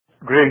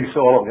Greetings to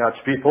all of God's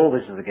people.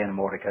 This is again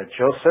Mordecai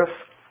Joseph.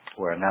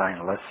 We're now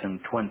in lesson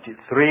 23.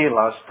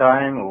 Last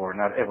time we were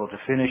not able to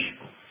finish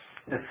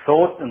a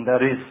thought, and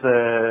that is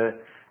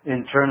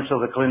in terms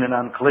of the clean and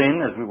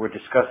unclean, as we were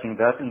discussing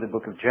that in the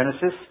book of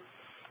Genesis.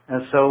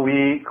 And so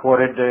we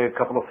quoted a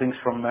couple of things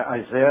from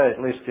Isaiah,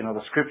 at least,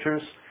 the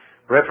scriptures,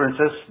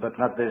 references, but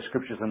not the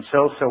scriptures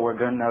themselves. So we're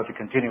going now to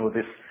continue with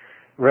these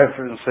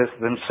references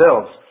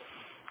themselves.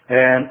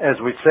 And as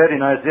we said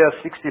in Isaiah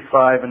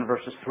 65 and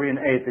verses 3 and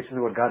 8, this is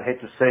what God had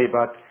to say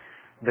about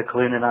the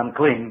clean and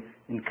unclean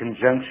in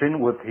conjunction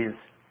with His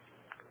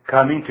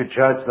coming to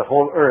judge the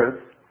whole earth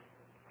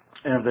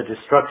and the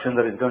destruction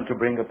that is going to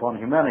bring upon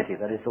humanity.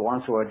 That is the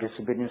ones who are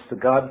disobedient to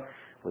God,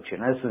 which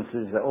in essence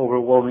is the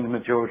overwhelming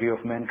majority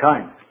of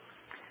mankind.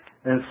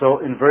 And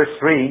so in verse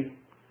 3,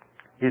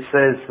 He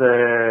says,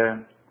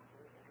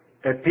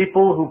 a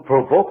people who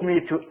provoke me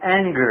to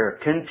anger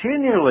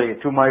continually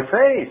to my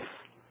face.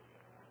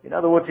 In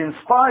other words, in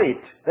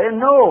spite, they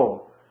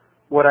know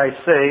what I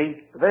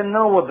say, they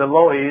know what the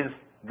law is,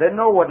 they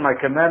know what my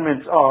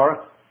commandments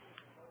are,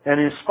 and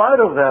in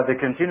spite of that, they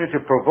continue to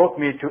provoke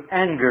me to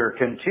anger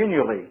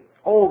continually,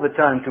 all the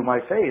time to my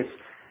face.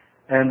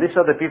 And these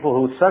are the people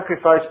who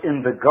sacrifice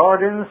in the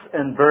gardens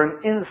and burn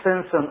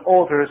incense on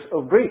altars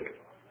of brick.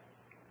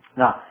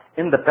 Now,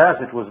 in the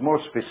past, it was more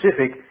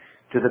specific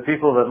to the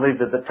people that lived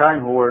at the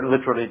time who were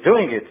literally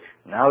doing it.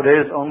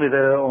 Nowadays, only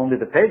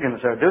the pagans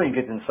are doing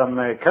it in some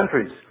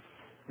countries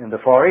in the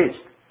Far East.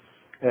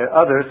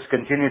 Others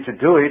continue to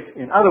do it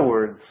in other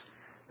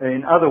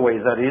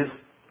ways, that is,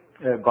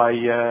 by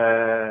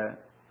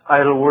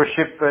idol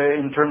worship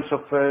in terms of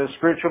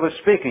spiritually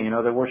speaking.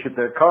 They worship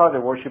their car, they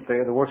worship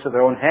the works of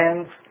their own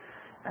hands,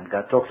 and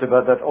God talks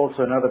about that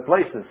also in other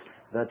places.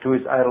 That too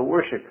is idol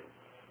worship.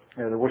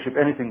 They worship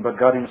anything but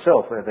God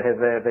Himself. They have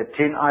the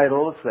tin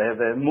idols, they have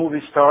the movie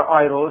star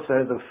idols, they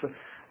have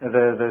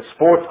the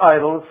sports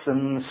idols,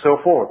 and so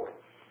forth.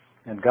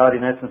 And God,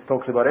 in essence,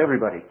 talks about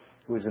everybody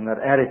who is in that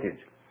attitude.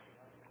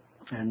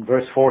 And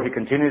verse 4, He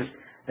continues,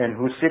 and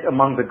who sit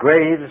among the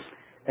graves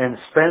and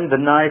spend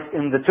the night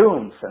in the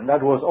tombs. And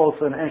that was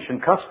also an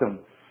ancient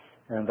custom.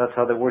 And that's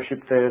how they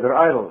worshipped their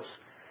idols.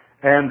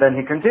 And then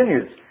He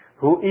continues,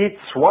 who eat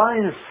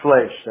swine's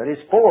flesh, that is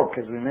pork,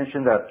 as we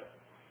mentioned that.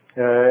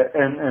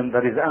 And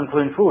that is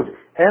unclean food.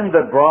 And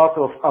the broth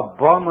of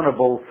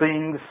abominable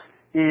things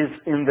is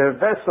in their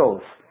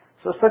vessels.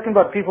 So it's talking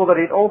about people that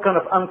eat all kind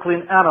of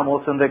unclean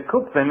animals, and they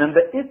cook them and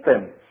they eat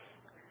them.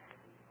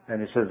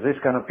 And He says, this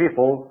kind of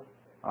people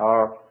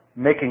are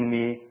making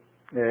me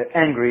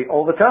angry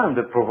all the time.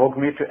 They provoke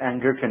me to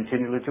anger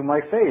continually to my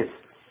face.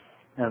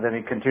 And then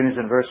He continues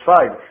in verse 5,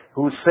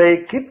 who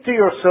say, keep to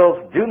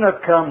yourself, do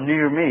not come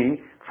near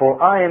me,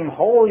 for I am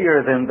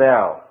holier than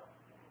thou.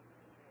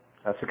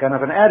 That's the kind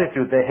of an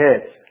attitude they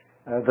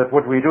had, that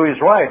what we do is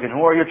right, and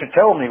who are you to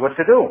tell me what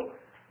to do?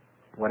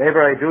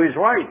 Whatever I do is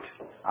right.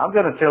 I'm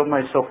going to tell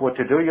myself what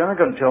to do, you're not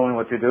going to tell me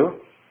what to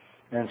do.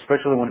 And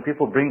especially when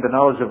people bring the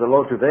knowledge of the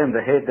law to them,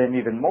 they hate them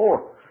even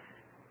more.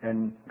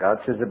 And God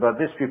says about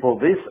these people,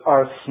 these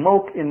are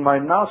smoke in my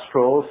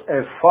nostrils,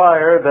 a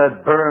fire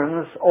that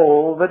burns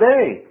all the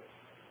day.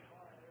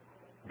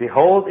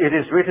 Behold, it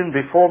is written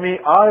before me,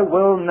 I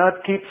will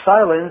not keep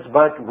silence,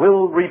 but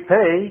will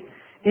repay,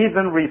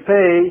 even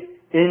repay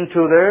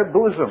into their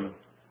bosom.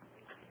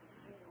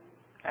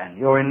 And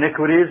your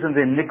iniquities and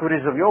the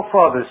iniquities of your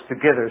fathers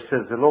together,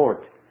 says the Lord.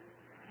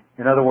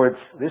 In other words,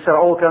 these are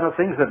all kind of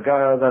things that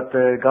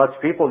God's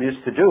people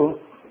used to do,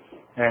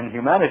 and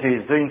humanity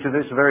is doing to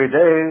this very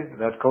day,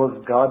 that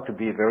caused God to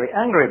be very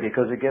angry,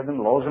 because He gave them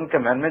laws and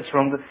commandments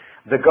from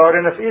the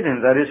Garden of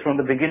Eden, that is from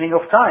the beginning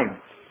of time.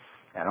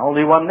 And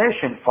only one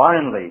nation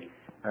finally,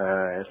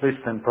 at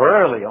least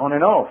temporarily, on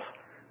and off,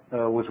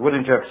 was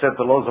willing to accept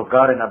the laws of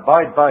God and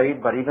abide by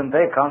it, but even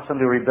they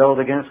constantly rebelled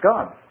against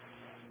God.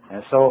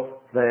 And so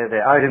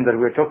the item that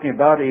we're talking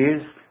about is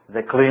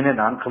the clean and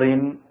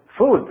unclean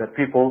food that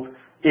people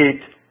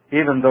eat,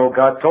 even though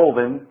God told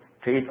them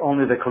to eat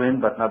only the clean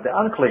but not the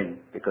unclean,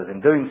 because in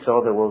doing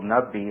so they will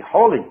not be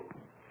holy.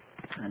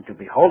 And to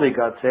be holy,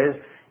 God says,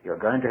 you're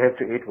going to have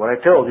to eat what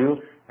I told you,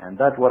 and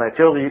that what I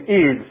tell you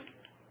is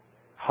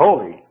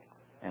holy,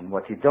 and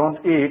what you don't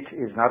eat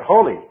is not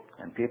holy.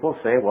 And people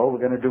say, well, we're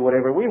going to do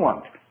whatever we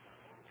want.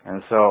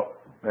 And so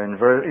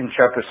in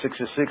chapter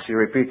 66, He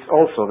repeats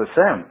also the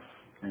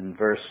same. In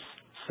verse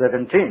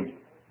 17,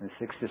 in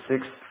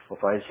 66 of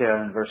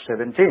Isaiah, in verse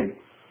 17,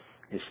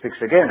 He speaks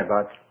again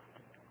about,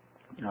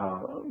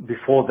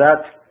 before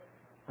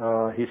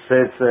that, He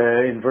says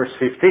in verse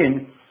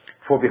 15,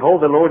 for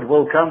behold, the Lord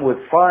will come with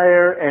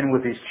fire and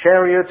with His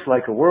chariots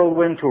like a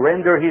whirlwind to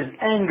render His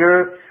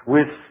anger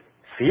with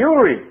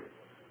fury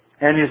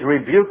and His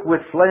rebuke with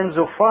flames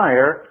of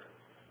fire.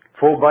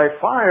 For by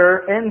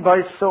fire and by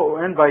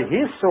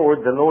His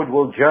sword the Lord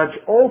will judge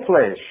all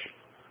flesh,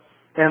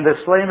 and the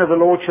slain of the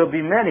Lord shall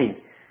be many.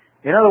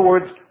 In other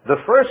words, the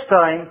first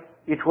time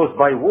it was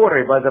by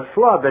water, by the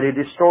flood, that He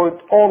destroyed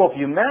all of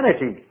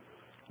humanity.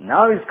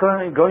 Now He's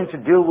going to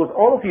deal with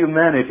all of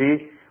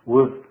humanity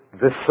with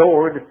the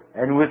sword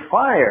and with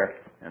fire.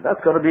 And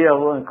that's going to be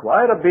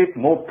quite a bit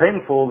more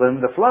painful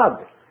than the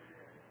flood.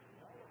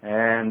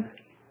 And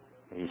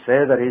he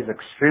said that he's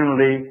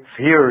extremely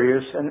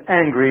furious and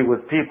angry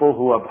with people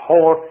who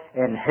abhor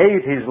and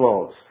hate his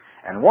laws.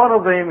 And one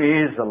of them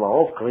is the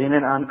law of clean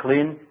and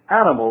unclean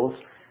animals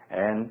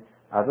and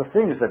other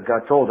things that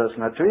God told us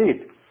not to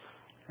eat,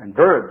 and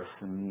birds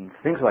and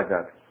things like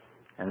that.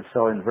 And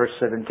so in verse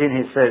 17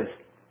 he says,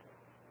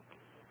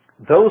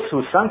 those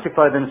who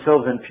sanctify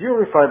themselves and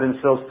purify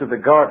themselves to the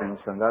gardens,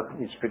 and that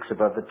he speaks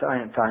about the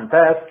time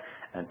past,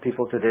 and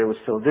people today were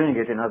still doing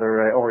it in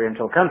other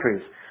Oriental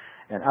countries,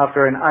 and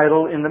after an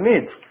idol in the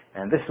midst.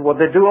 And this is what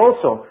they do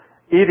also,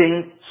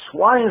 eating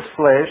swine's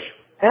flesh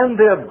and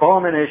the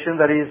abomination,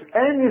 that is,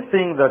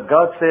 anything that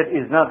God said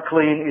is not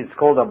clean is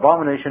called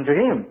abomination to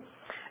him.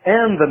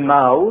 And the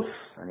mouse,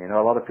 and you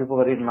know a lot of people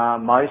that eat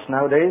mice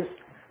nowadays,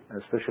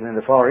 especially in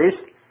the Far East,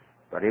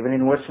 but even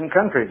in Western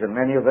countries, and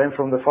many of them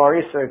from the Far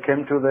East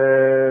came to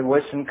the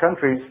Western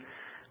countries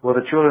where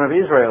the children of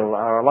Israel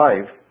are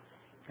alive.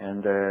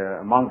 And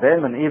among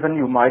them, and even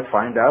you might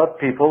find out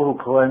people who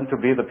claim to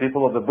be the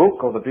people of the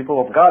book or the people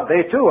of God,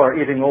 they too are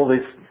eating all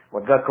these,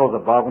 what God calls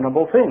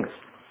abominable things.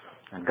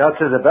 And God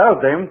says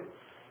about them,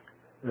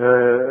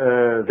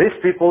 these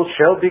people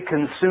shall be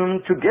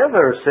consumed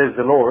together, says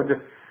the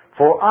Lord,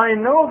 for I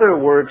know their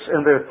works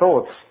and their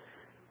thoughts,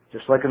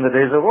 just like in the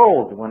days of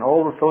old, when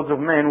all the thoughts of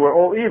men were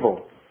all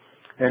evil.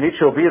 And it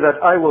shall be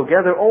that I will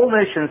gather all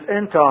nations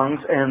and tongues,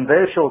 and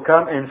they shall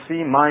come and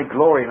see my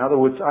glory. In other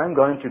words, I'm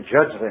going to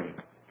judge them.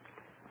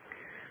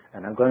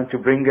 And I'm going to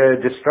bring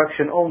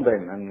destruction on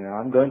them. And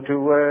I'm going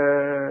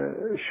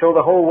to show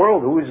the whole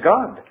world who is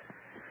God.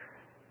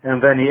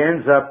 And then he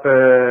ends up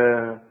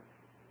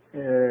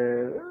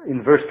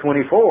in verse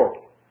 24.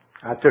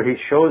 After he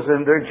shows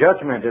them their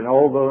judgment, and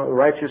all the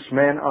righteous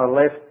men are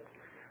left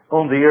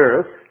on the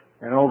earth,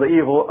 and all the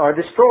evil are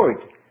destroyed.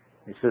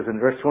 He says in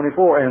verse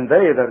 24, and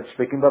they, that is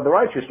speaking about the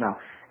righteous now,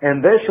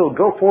 and they shall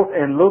go forth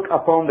and look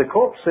upon the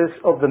corpses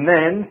of the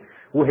men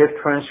who have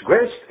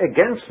transgressed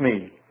against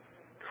me.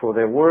 For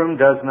their worm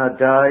does not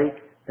die,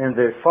 and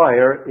their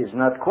fire is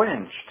not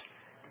quenched.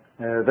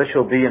 They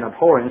shall be an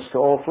abhorrence to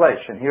all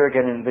flesh. And here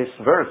again in this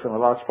verse, in the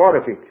last part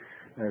of it,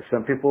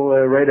 some people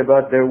read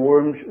about their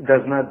worm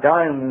does not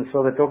die, and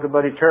so they talk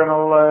about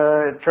eternal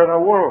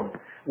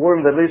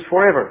worm that lives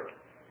forever.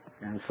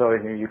 And so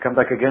you come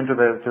back again to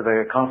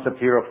the concept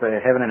here of the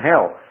heaven and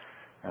hell.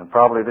 And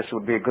probably this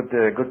would be a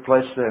good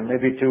place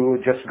maybe to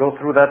just go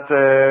through that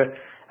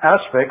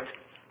aspect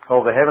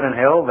of the heaven and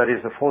hell, that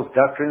is the false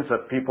doctrines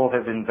that people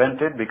have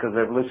invented because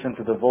they've listened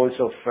to the voice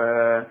of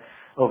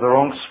their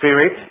own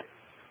spirit.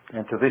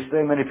 And to this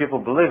day many people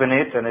believe in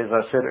it, and as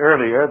I said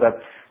earlier, that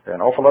there are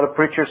an awful lot of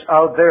preachers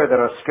out there that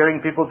are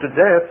scaring people to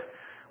death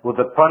with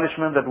the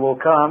punishment that will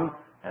come.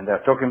 And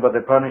they're talking about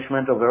the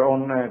punishment of their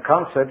own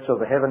concepts of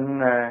the heaven,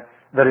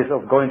 that is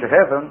of going to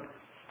heaven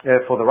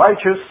for the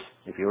righteous,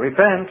 if you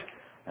repent,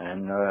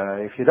 and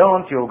if you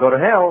don't, you'll go to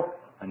hell.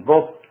 And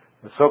both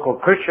the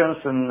so-called Christians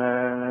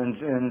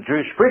and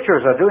Jewish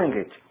preachers are doing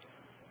it.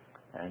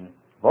 And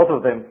both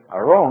of them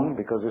are wrong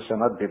because these are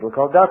not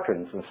biblical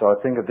doctrines. And so I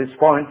think at this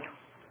point,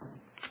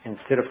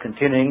 instead of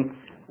continuing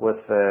with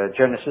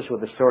Genesis,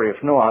 with the story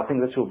of Noah, I think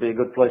this will be a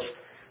good place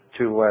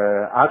to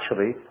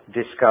actually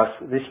discuss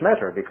this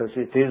matter, because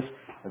it is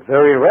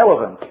very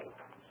relevant.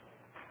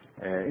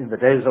 In the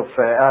days of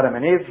Adam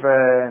and Eve,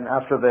 and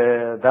after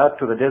that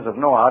to the days of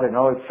Noah, I don't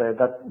know if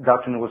that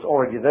doctrine was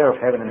already there of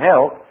heaven and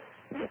hell,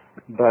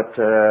 but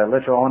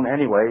later on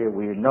anyway,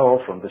 we know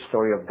from the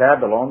story of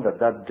Babylon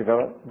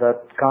that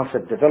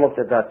concept developed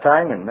at that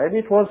time, and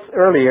maybe it was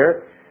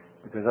earlier,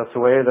 because that's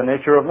the way the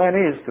nature of man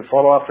is, to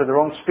follow after their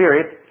own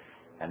spirit.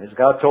 And as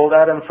God told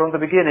Adam from the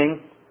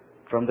beginning,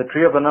 from the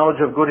tree of the knowledge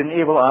of good and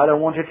evil, I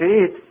don't want you to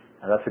eat.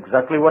 And that's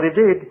exactly what he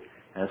did.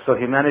 And so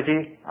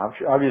humanity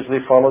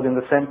obviously followed in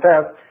the same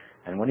path.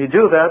 And when you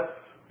do that,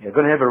 you're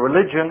going to have a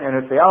religion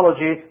and a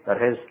theology that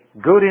has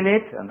good in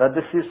it, and that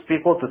deceives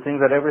people to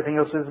think that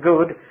everything else is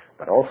good,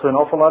 but also an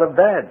awful lot of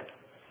bad.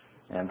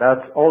 And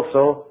that's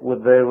also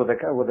with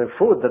the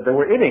food that they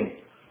were eating.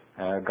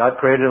 God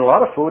created a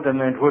lot of food, and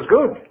it was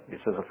good. He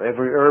says, of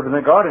every herb in the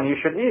garden you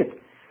should eat.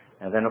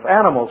 And then of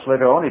animals,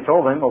 later on, he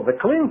told them of the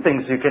clean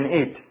things you can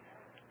eat.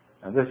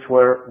 And this is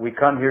where we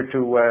come here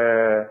to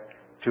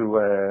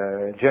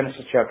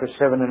Genesis chapter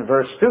 7 and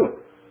verse 2,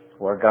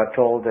 where God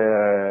told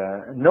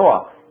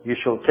Noah, you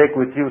shall take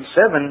with you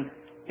 7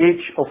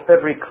 each of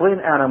every clean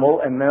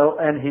animal, a male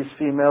and his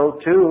female,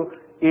 2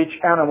 each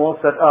animals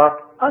that are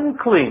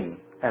unclean,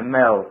 a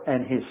male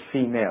and his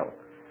female.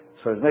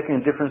 So it's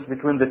making a difference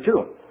between the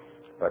two.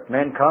 But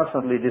men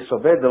constantly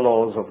disobeyed the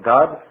laws of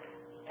God,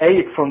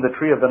 ate from the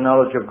tree of the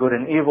knowledge of good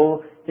and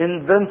evil,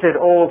 invented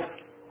all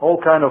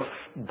kind of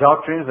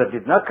doctrines that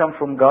did not come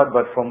from God,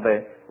 but from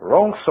the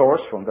wrong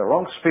source, from the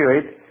wrong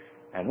spirit.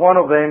 And one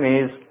of them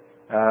is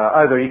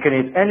either you can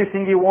eat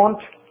anything you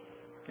want,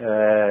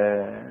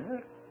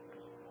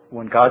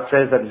 when God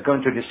says that He's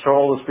going to destroy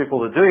all those people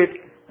who do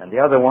it, And the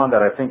other one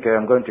that I think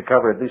I'm going to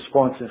cover at this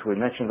point, since we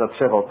mentioned that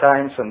several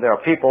times, and there are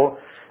people,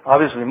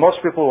 obviously most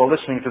people who are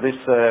listening to these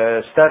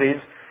studies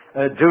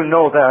do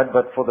know that,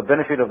 but for the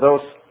benefit of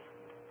those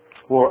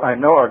who I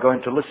know are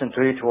going to listen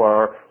to it, who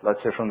are, let's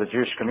say, from the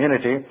Jewish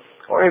community,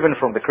 or even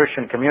from the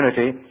Christian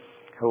community,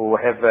 who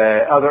have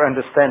other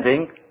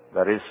understanding,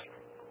 that is,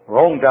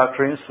 wrong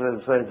doctrines,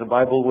 as the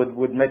Bible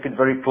would make it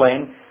very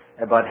plain,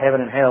 about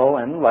heaven and hell,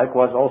 and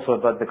likewise also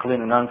about the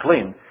clean and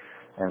unclean.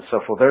 And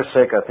so for their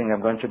sake, I think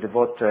I'm going to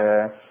devote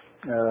a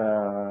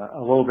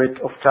little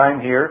bit of time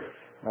here,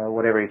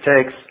 whatever it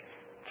takes,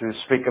 to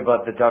speak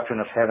about the doctrine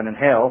of heaven and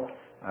hell,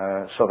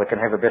 so they can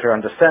have a better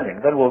understanding.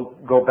 Then we'll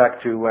go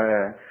back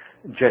to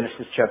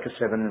Genesis chapter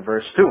 7 and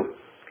verse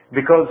 2.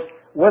 Because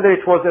whether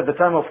it was at the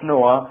time of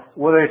Noah,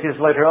 whether it is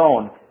later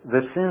on,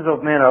 the sins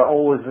of men are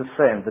always the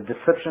same. The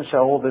deceptions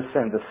are all the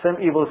same. The same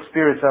evil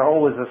spirits are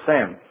always the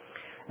same.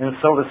 And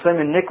so the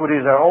same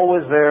iniquities are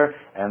always there,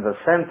 and the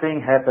same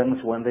thing happens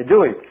when they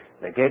do it.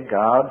 They get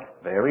God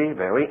very,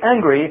 very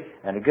angry,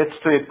 and it gets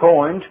to a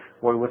point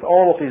where with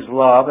all of His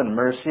love and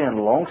mercy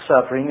and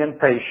long-suffering and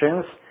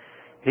patience,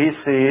 He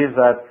sees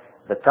that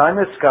the time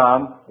has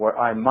come where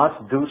I must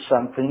do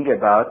something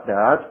about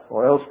that,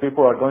 or else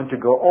people are going to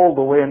go all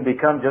the way and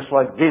become just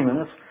like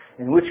demons,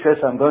 in which case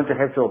I'm going to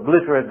have to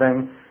obliterate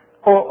them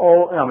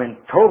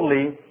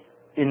totally,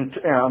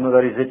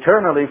 that is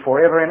eternally,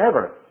 forever and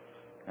ever.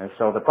 And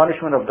so the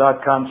punishment of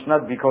God comes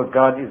not because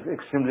God is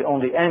extremely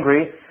only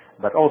angry,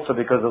 but also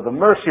because of the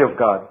mercy of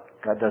God.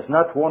 God does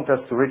not want us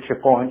to reach a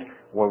point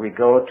where we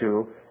go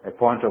to a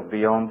point of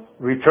beyond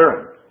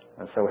return.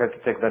 And so we have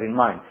to take that in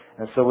mind.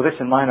 And so with this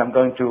in mind, I'm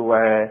going to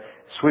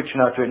switch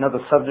now to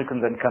another subject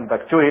and then come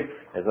back to it.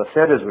 As I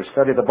said, as we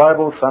study the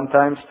Bible,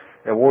 sometimes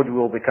a word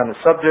will become a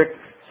subject.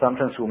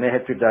 Sometimes we may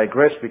have to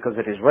digress because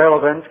it is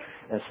relevant.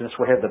 And since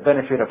we have the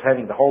benefit of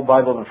having the whole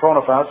Bible in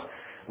front of us,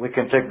 we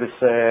can take this...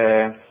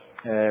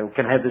 we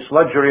can have this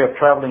luxury of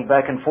traveling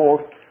back and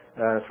forth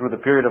through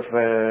the period of,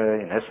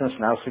 in essence,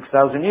 now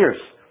 6,000 years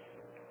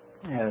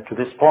to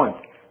this point.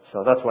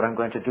 So that's what I'm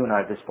going to do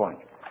now at this point.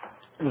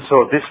 And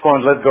so at this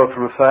point, let's go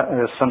through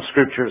some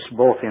scriptures,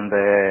 both in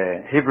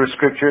the Hebrew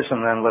scriptures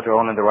and then later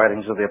on in the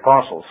writings of the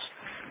apostles,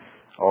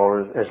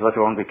 or as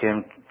later on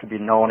became to be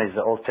known as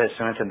the Old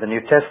Testament and the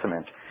New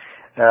Testament.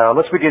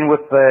 Let's begin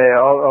with,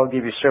 I'll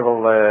give you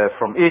several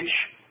from each.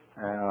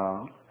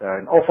 There are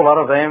an awful lot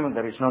of them.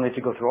 There is no need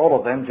to go through all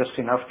of them, just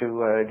enough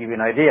to give you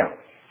an idea.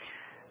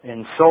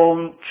 In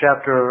Psalm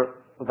 30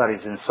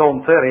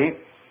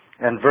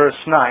 and verse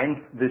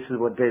 9, this is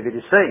what David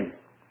is saying.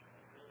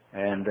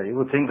 And you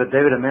would think that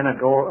David, a man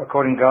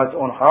according to God's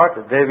own heart,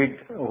 that David,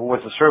 who was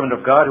a servant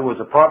of God, who was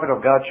a prophet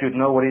of God, should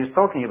know what he is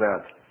talking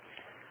about.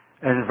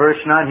 And in verse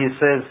 9 he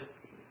says,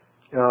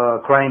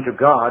 crying to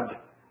God,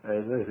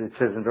 as it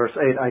says in verse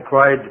 8, I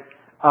cried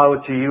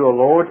out to you, O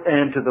Lord,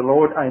 and to the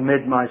Lord I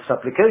made my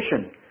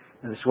supplication.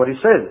 And this is what he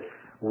says.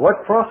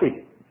 What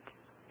profit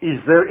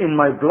is there in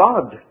my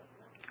blood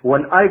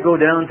when I go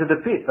down to the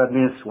pit? That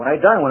means when I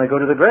die, when I go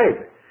to the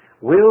grave.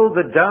 Will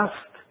the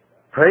dust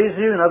praise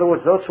you? In other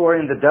words, those who are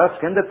in the dust,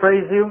 can they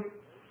praise you?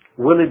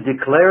 Will it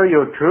declare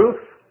your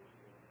truth?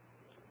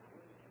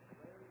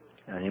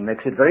 And he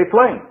makes it very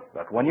plain.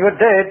 But when you are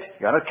dead,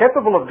 you are not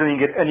capable of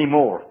doing it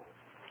anymore.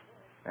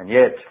 And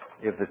yet,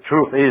 if the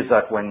truth is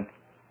that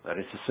that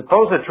is the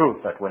supposed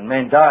truth, that when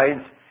man dies,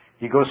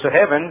 he goes to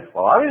heaven.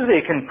 Well, obviously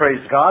he can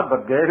praise God,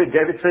 but David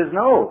says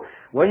no.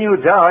 When you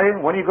die,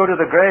 when you go to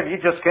the grave, you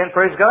just can't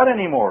praise God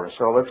anymore.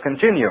 So let's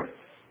continue.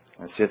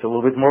 Let's see it a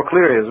little bit more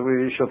clear as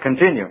we shall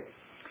continue.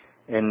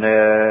 In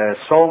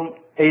Psalm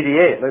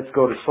 88, let's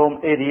go to Psalm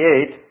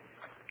 88,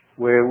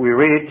 where we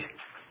read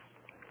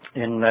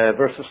in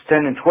verses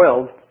 10 and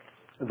 12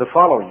 the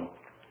following.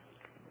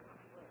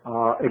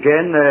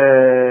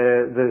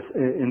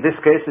 In this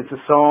case, it's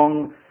a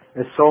psalm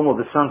of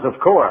the sons of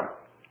Korah.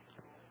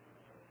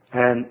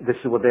 And this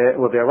is what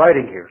they're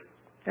writing here.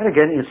 And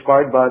again,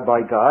 inspired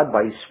by God,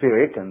 by His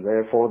Spirit, and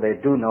therefore they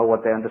do know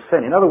what they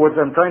understand. In other words,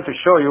 I'm trying to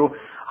show you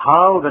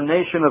how the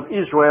nation of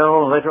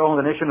Israel, and later on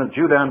the nation of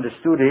Judah,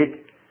 understood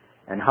it,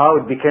 and how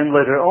it became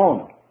later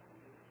on.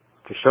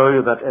 To show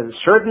you that at a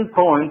certain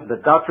point,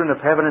 the doctrine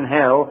of heaven and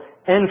hell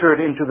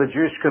entered into the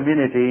Jewish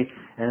community,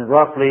 and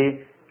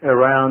roughly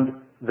around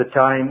the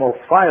time of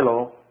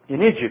Philo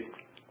in Egypt.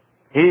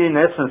 He, in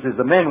essence, is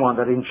the main one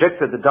that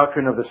injected the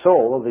doctrine of the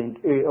soul, of the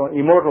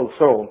immortal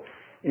soul,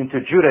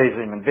 into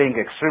Judaism, and being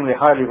extremely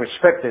highly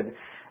respected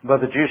by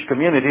the Jewish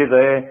community,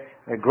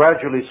 they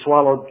gradually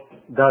swallowed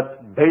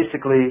that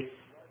basically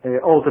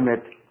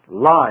ultimate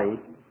lie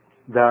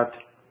that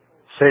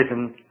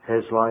Satan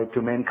has lied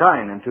to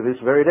mankind, and to this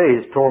very day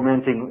is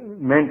tormenting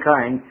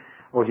mankind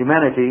or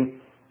humanity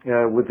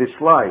with this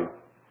lie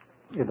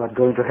about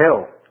going to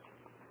hell.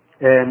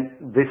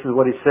 And this is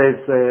what he says,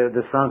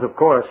 the sons of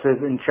Korah says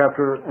in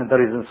chapter, and that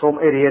is in Psalm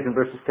 88 and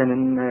verses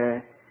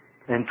 10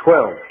 and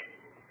 12.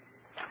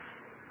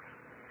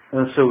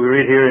 And so we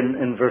read here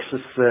in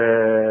verses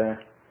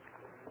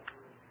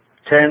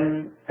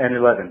 10 and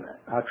 11,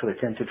 actually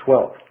 10 to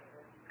 12.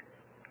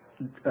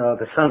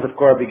 the sons of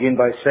Korah begin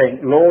by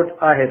saying, Lord,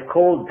 I have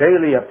called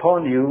daily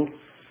upon you.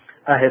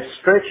 I have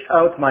stretched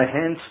out my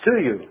hands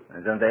to you.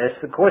 And then they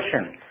ask the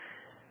question,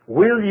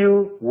 will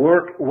you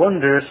work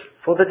wonders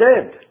for the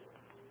dead?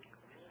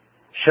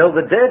 Shall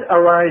the dead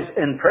arise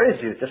and praise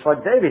you, just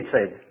like David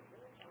said?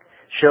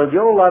 Shall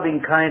your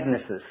loving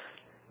kindnesses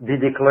be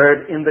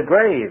declared in the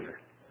grave,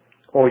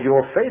 or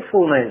your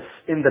faithfulness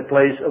in the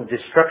place of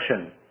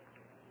destruction?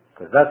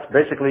 Because that's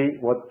basically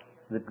what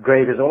the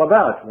grave is all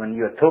about. When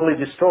you are totally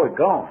destroyed,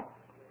 gone,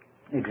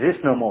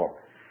 exist no more.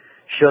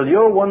 Shall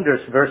your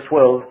wonders, verse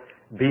 12,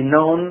 be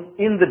known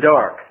in the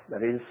dark,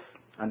 that is,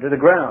 under the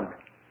ground,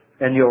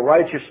 and your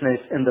righteousness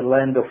in the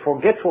land of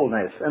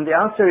forgetfulness? And the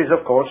answer is,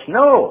 of course,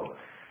 no.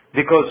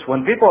 Because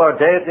when people are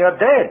dead, they are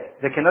dead.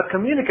 They cannot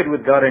communicate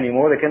with God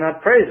anymore. They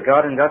cannot praise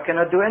God, and God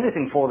cannot do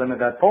anything for them at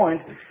that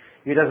point.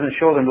 He doesn't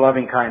show them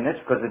loving kindness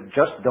because it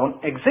just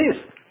don't exist.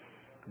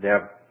 They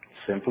are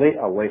simply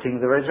awaiting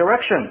the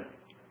resurrection.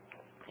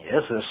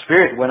 Yes, the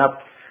spirit went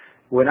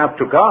up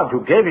to God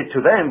who gave it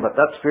to them, but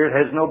that spirit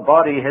has no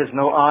body, has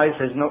no eyes,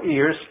 has no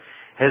ears,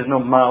 has no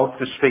mouth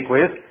to speak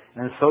with,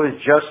 and so is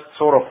just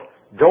sort of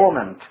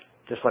dormant,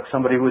 just like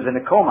somebody who is in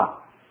a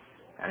coma.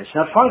 And it's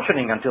not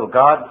functioning until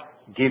God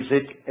gives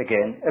it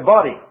again a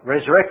body,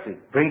 resurrects it,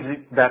 brings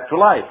it back to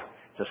life,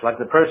 just like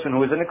the person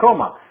who is in a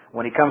coma.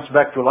 When he comes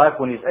back to life,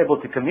 when he's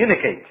able to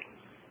communicate,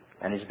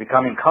 and he's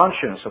becoming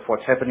conscious of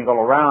what's happening all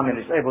around, and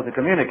is able to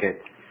communicate.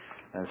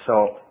 And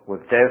so, with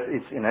death,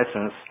 it's in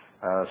essence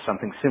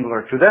something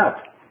similar to that.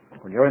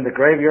 When you're in the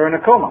grave, you're in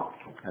a coma,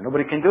 and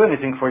nobody can do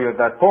anything for you at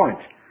that point.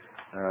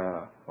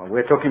 Well,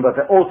 we're talking about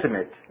the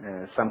ultimate.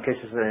 Some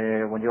cases,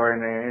 when you are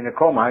in a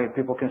coma,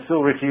 people can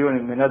still reach you,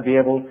 and you may not be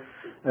able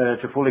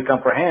to fully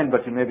comprehend,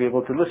 but you may be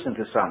able to listen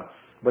to some.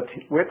 But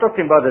we're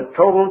talking about the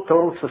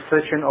total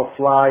cessation of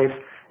life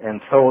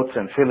and thoughts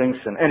and feelings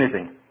and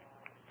anything.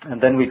 And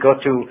then we go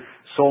to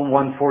Psalm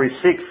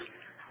 146,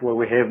 where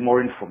we have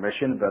more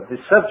information about this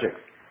subject.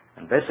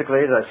 And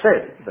basically, as I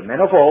said, the men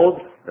of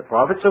old, the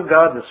prophets of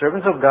God, the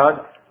servants of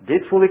God,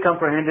 did fully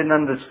comprehend and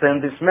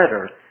understand this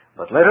matter.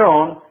 But later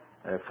on,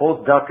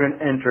 false doctrine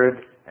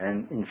entered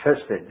and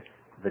infested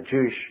the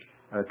Jewish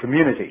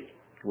community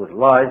with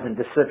lies and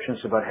deceptions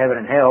about heaven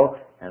and hell,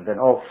 and then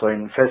also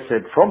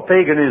infested from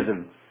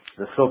paganism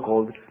the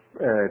so-called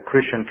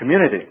Christian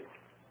community.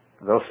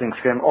 Those things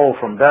came all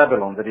from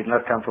Babylon. They did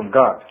not come from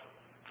God.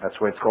 That's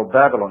why it's called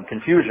Babylon,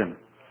 confusion.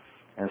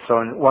 And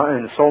so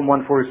in Psalm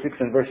 146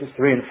 and verses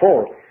 3 and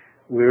 4,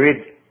 we read,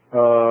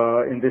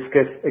 in this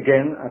case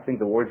again, I think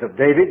the words of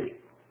David,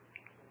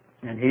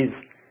 and he's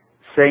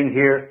saying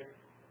here,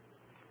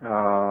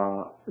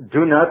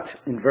 do not,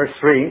 in verse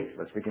 3,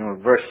 let's begin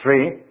with verse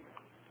 3,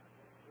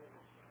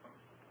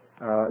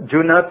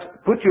 do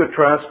not put your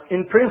trust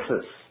in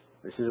princes.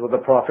 This is what the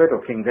prophet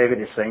or King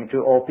David is saying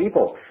to all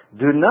people.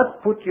 Do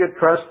not put your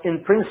trust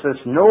in princes,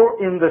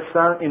 nor in the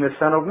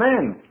Son of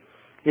Man,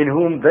 in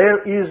whom there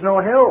is no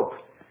help.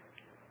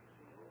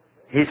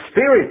 His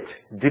spirit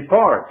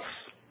departs.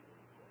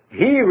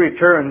 He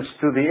returns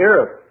to the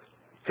earth,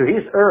 to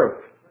his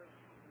earth.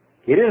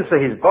 He didn't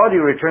say his body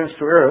returns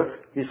to earth.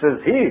 He says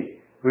he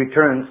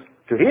returns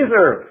to his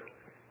earth.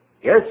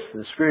 Yes,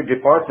 the spirit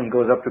departs and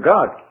goes up to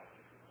God.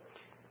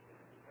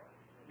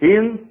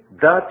 In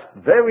that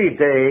very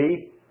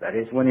day, that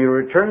is when he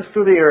returns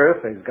to the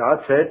earth, as God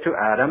said to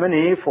Adam and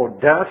Eve, for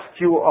dust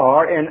you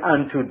are, and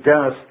unto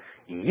dust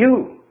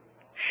you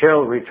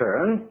shall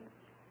return.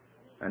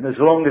 And as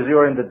long as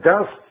you're in the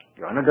dust,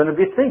 you're not going to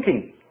be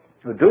thinking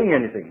or doing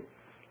anything.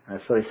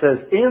 And so he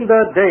says, in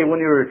that day when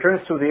he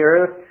returns to the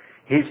earth,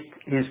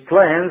 his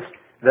plans,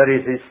 that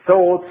is his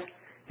thoughts,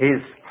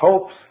 his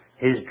hopes,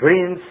 his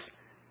dreams,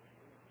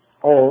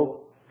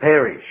 all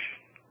perish.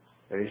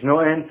 There is no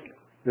end.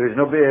 There is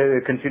no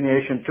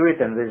continuation to it,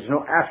 and there is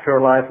no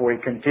afterlife where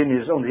he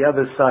continues on the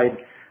other side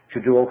to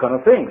do all kind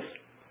of things.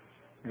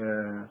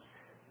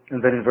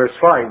 And then in verse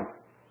 5,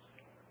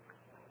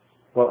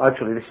 well,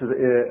 actually, this is,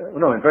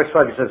 in verse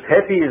 5 it says,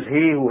 happy is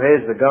he who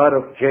has the God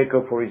of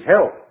Jacob for his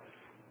help.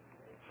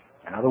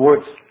 In other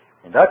words,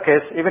 in that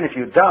case, even if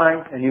you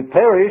die and you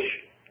perish,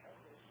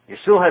 you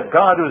still have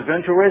God who is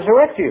going to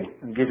resurrect you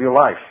and give you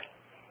life.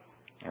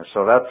 And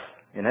so that's,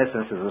 in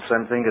essence, is the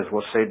same thing as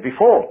was said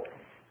before.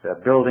 They're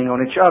building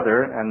on each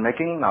other and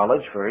making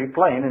knowledge very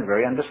plain and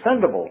very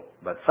understandable.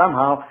 But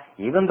somehow,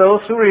 even those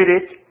who read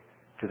it,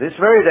 to this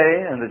very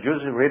day, and the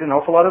Jews read an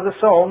awful lot of the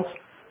Psalms,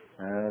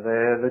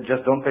 they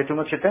just don't pay too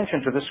much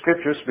attention to the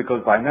Scriptures,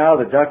 because by now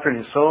the doctrine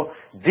is so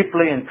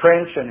deeply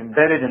entrenched and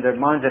embedded in their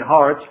minds and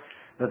hearts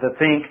that they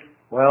think,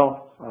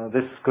 well,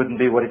 this couldn't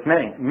be what it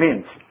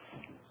means.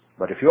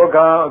 But if you're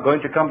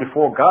going to come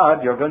before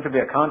God, you're going to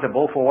be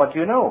accountable for what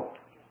you know.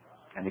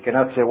 And you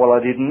cannot say, well, I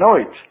didn't know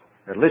it.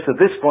 At least at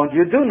this point,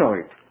 you do know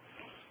it.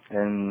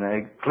 In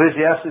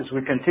Ecclesiastes,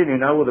 we continue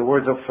now with the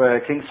words of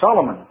King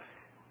Solomon,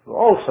 who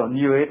also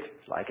knew it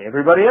like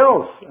everybody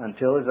else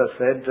until, as I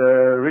said,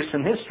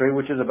 recent history,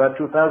 which is about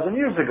 2,000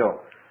 years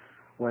ago,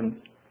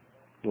 when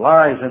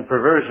lies and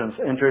perversions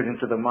entered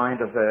into the mind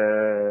of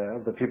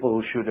the people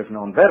who should have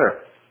known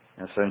better.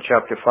 And so in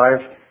chapter 5,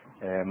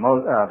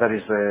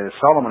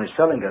 Solomon is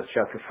telling us,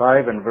 chapter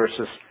 5 and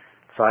verses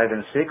 5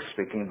 and 6,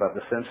 speaking about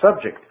the same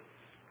subject.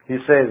 He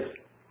says,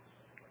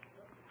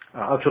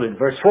 actually in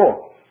verse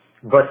 4,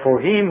 but for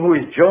him who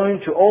is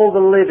joined to all the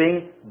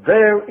living,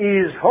 there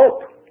is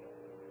hope.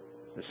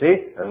 You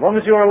see, as long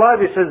as you are alive,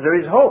 he says, there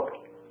is hope.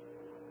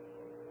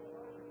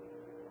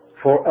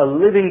 For a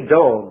living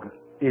dog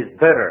is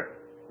better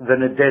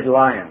than a dead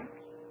lion.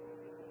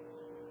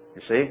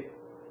 You see?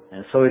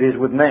 And so it is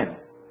with men.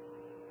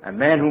 A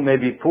man who may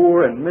be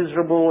poor and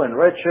miserable and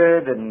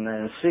wretched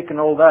and sick and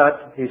all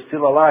that, he's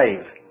still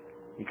alive.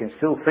 He can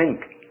still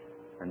think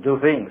and do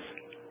things.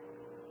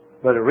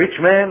 But a rich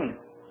man,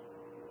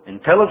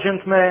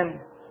 intelligent man,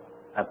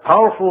 a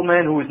powerful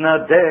man who is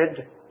now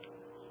dead,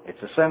 it's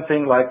the same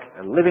thing like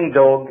a living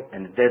dog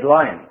and a dead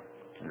lion.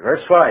 In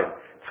verse 5,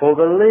 for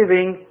the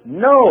living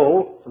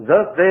know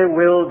that they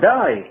will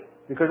die,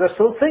 because they're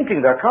still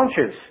thinking, they're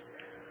conscious.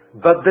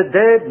 But the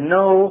dead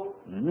know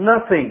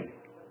nothing.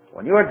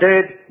 When you are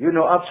dead, you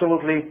know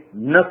absolutely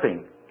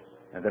nothing.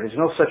 And there is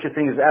no such a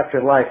thing as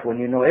afterlife when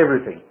you know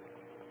everything.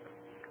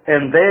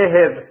 And they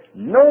have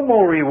no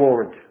more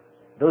reward,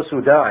 those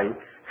who die,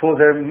 for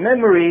their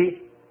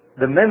memory,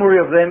 the memory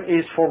of them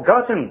is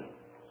forgotten.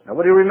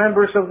 Nobody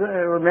remembers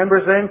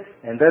them,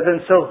 and they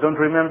themselves don't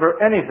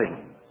remember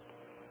anything.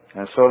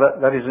 And so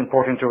that is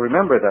important to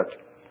remember that.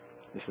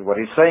 This is what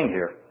he's saying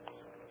here.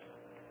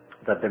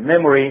 That the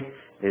memory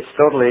is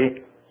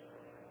totally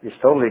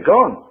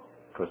gone,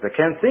 because they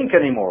can't think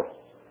anymore.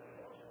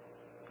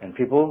 And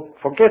people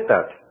forget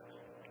that.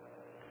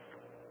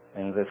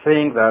 And they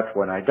think that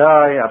when I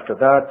die, after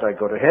that I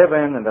go to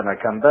heaven, and then I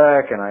come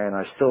back, and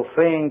I still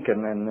think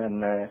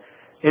and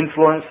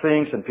influence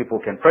things, and people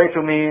can pray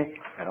to me,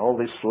 and all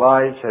these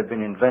lies have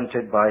been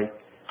invented by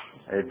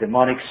a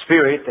demonic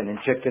spirit and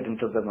injected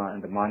into the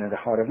mind and the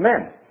heart of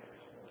men.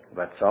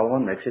 But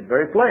Solomon makes it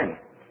very plain.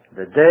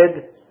 The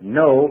dead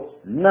know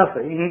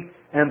nothing,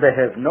 and they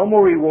have no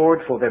more reward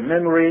for their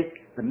memory.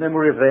 The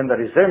memory of them, that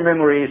is their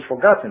memory, is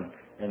forgotten,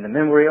 and the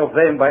memory of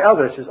them by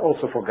others is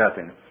also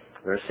forgotten.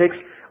 Verse 6,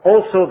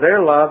 also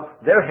their love,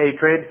 their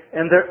hatred,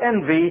 and their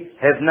envy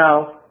have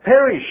now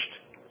perished.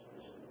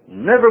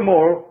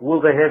 Nevermore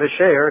will they have a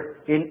share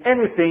in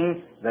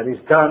anything that is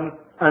done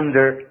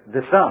under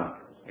the sun.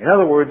 In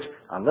other words,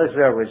 unless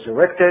they are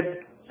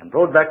resurrected and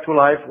brought back to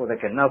life, where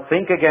they can now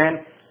think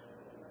again,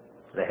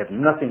 they have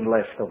nothing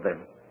left of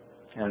them.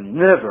 And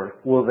never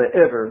will they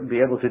ever be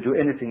able to do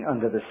anything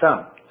under the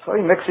sun. So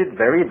he makes it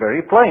very,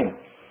 very plain.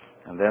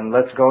 And then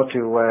let's go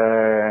to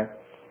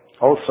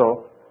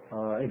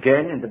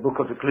again in the book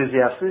of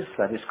Ecclesiastes,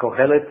 that is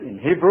Kohelet in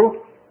Hebrew,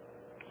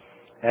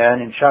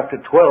 and in chapter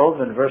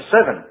 12 and verse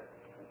 7.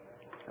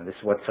 And this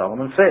is what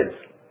Solomon says.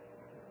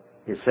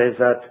 He says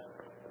that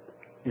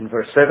in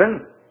verse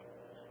 7,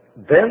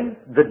 then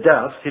the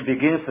dust, he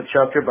begins the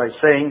chapter by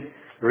saying,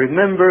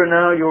 remember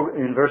now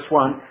in verse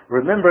 1,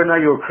 remember now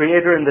your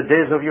Creator in the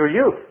days of your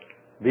youth,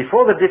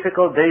 before the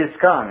difficult days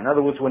come. In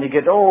other words, when you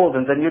get old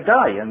and then you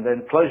die, and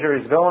then pleasure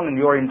is gone and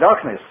you're in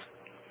darkness.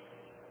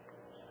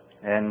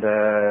 And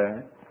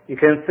you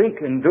can't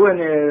think and do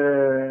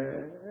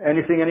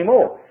anything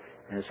anymore.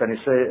 And so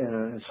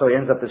he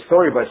ends up the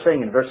story by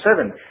saying in verse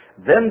 7,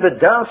 then the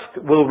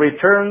dust will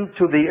return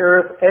to the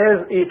earth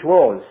as it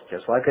was,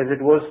 just like as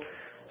it was,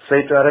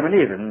 say, to Adam and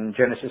Eve in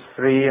Genesis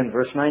 3 and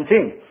verse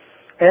 19.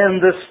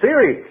 And the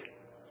Spirit,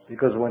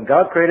 because when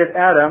God created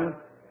Adam,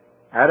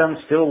 Adam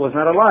still was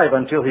not alive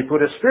until he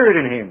put a spirit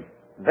in him.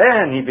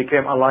 Then he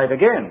became alive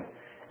again.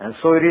 And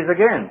so it is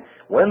again.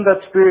 When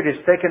that spirit is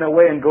taken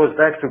away and goes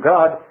back to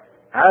God,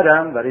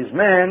 Adam, that is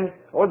man,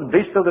 or the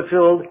beast of the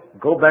field,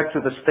 go back to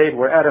the state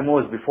where Adam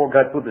was before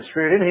God put the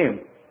spirit in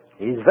him.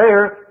 He's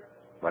there,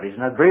 but he's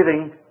not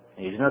breathing,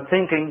 he's not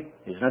thinking,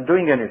 he's not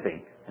doing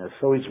anything. And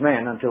so is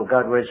man until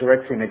God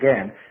resurrects him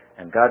again.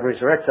 And God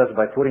resurrects us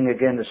by putting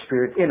again the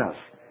spirit in us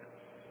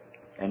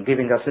and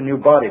giving us a new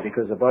body,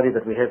 because the body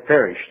that we have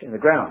perished in the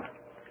ground.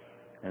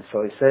 And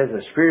so he says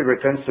the spirit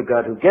returns to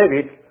God who gave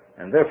it,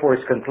 and therefore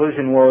his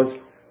conclusion was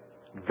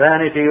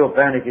vanity of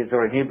vanities,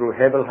 or in Hebrew,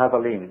 hevel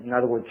havalim. In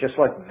other words, just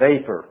like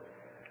vapor,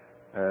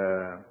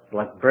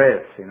 like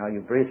breath.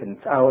 You breathe and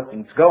it's out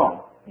and it's gone.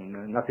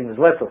 Nothing is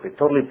left of it,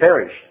 totally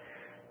perished.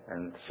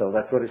 And so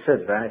that's what it says.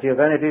 Vanity of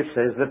vanities,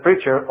 says the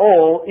preacher,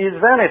 all is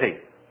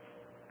vanity.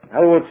 In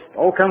other words,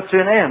 all comes to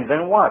an end.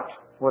 Then what?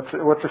 What's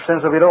the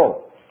sense of it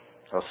all?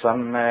 So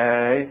some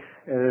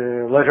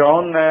later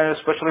on,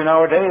 especially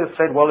nowadays,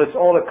 said, well, it's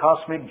all a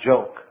cosmic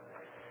joke.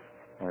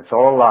 And it's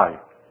all a lie.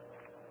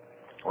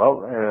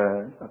 Well,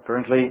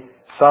 apparently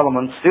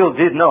Solomon still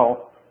did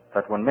know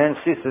that when man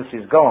ceases,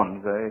 he's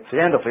gone. It's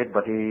the end of it,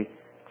 but he,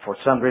 for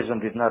some reason,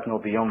 did not know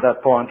beyond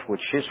that point,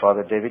 which his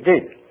father David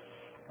did.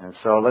 And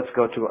so let's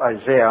go to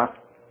Isaiah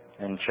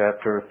in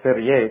chapter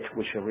 38,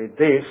 we shall read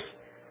this,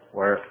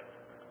 where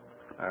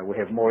we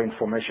have more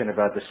information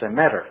about the same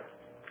matter.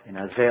 In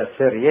Isaiah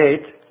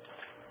 38,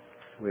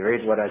 we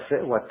read what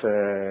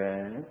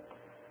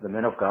the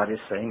man of God is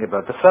saying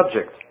about the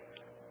subject.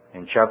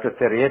 In chapter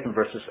 38, in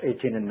verses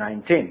 18 and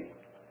 19.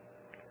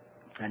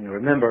 And you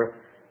remember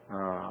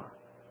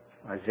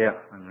Isaiah,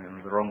 I'm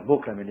in the wrong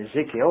book, I'm in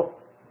Ezekiel.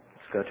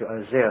 Let's go to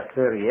Isaiah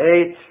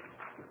 38.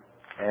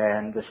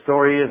 And the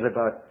story is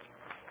about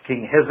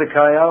King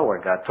Hezekiah,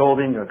 where God told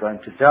him, you're going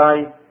to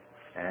die.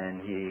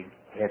 And he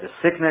had a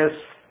sickness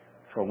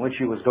from which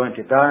he was going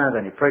to die. And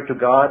then he prayed to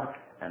God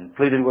and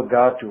pleaded with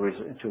God to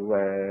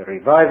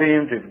revive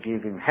him, to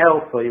give him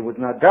health so he would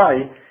not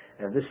die.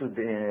 And this is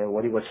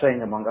what he was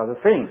saying among other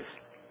things.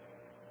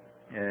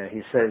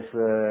 He says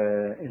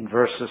in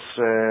verses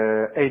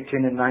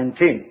 18 and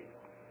 19,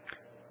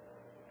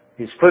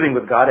 he's pleading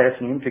with God,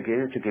 asking him to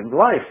give him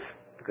life.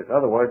 Because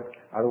otherwise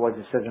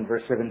it says in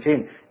verse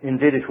 17,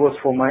 indeed it was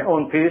for my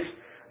own peace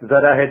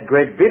that I had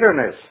great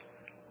bitterness,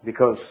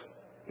 because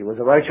he was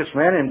a righteous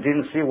man and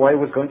didn't see why he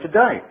was going to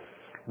die.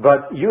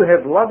 But you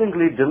have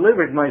lovingly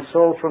delivered my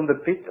soul from the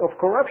pit of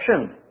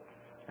corruption.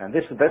 And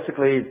this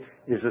basically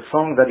is a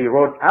song that he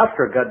wrote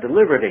after God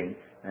delivered him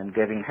and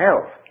gave him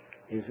health.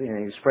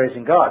 He's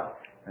praising God.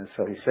 And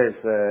so he says,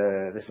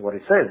 this is what he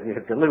says, you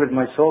have delivered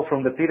my soul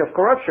from the pit of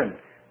corruption.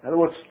 In other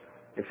words,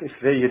 if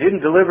you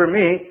didn't deliver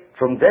me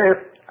from death,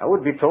 I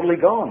would be totally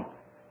gone.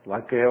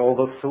 Like all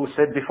those who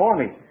said before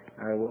me.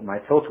 My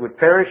thoughts would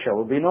perish, I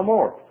will be no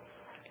more.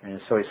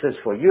 And so he says,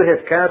 for you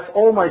have cast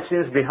all my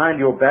sins behind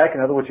your back.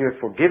 In other words, you have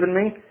forgiven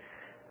me.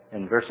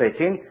 In verse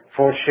 18,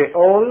 for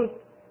Sheol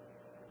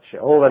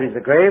that is the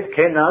grave,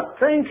 cannot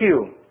thank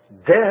you.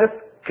 Death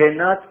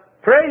cannot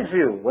praise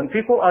you. When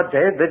people are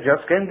dead, they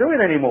just can't do it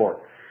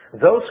anymore.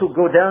 Those who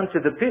go down to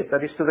the pit,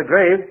 that is to the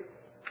grave,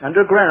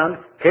 underground,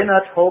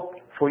 cannot hope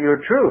for your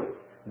truth.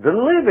 The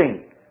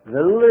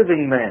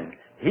living man,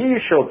 he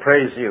shall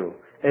praise you,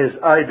 as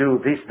I do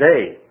this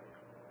day.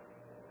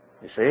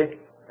 You see?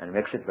 And it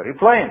makes it very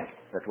plain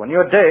that when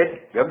you're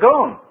dead, you're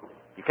gone.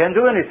 You can't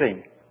do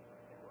anything.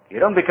 You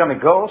don't become a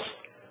ghost,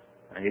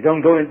 and you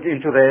don't go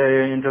into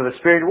the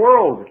spirit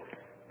world,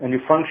 and you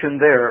function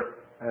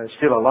there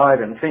still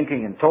alive and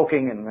thinking and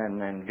talking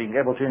and being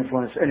able to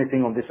influence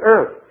anything on this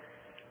earth.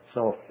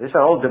 So these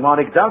are all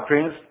demonic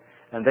doctrines,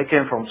 and they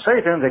came from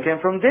Satan, they came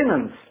from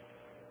demons.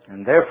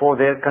 And therefore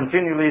they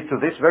continually to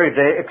this very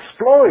day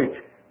exploit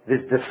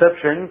this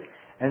deception,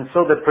 and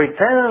so they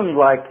pretend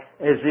like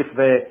as if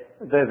they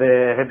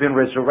have been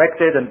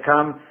resurrected and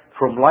come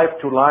from life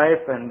to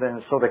life, and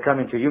then so they come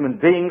into human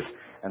beings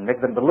and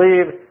make them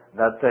believe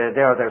that they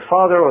are their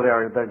father, or they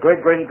are their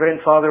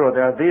great-great-grandfather, or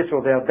they are this,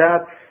 or they are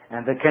that,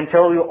 and they can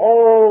tell you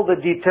all the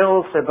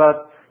details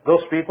about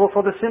those people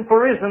for the simple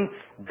reason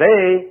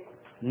they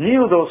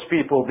knew those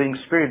people being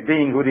spirit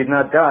beings who did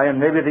not die, and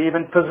maybe they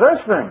even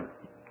possessed them,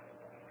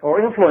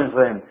 or influenced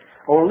them,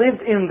 or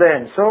lived in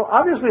them. So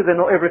obviously they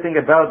know everything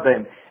about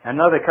them, and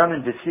now they come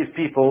and deceive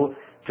people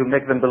to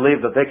make them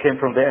believe that they came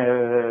from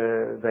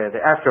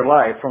the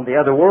afterlife, from the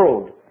other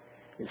world.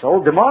 It's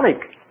all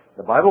demonic.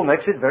 The Bible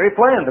makes it very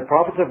plain. The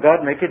prophets of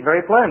God make it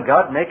very plain.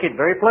 God make it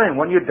very plain.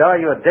 When you die,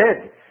 you are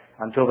dead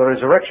until the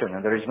resurrection,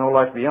 and there is no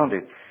life beyond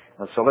it.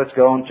 So let's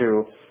go on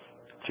to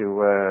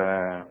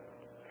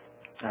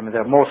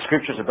there are more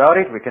scriptures about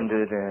it. We can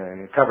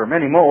cover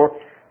many more,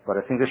 but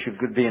I think this should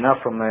be enough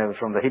from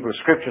the Hebrew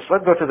scriptures.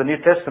 Let's go to the New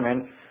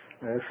Testament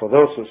for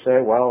those who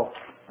say, well,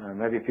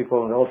 maybe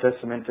people in the Old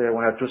Testament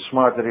were not too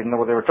smart, they didn't know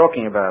what they were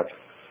talking about.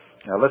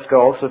 Now let's go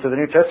also to the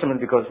New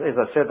Testament, because as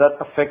I said, that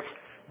affects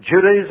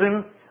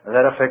Judaism,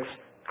 that affects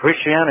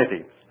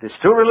Christianity. These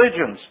two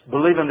religions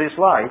believe in this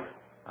life,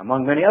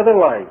 among many other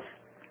lies.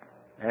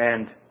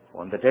 And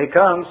when the day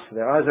comes,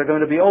 their eyes are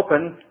going to be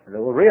open, and they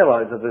will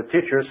realize that the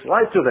teachers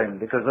lied to them,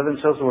 because they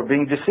themselves were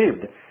being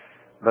deceived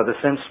by the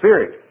same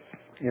spirit.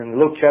 In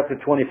Luke chapter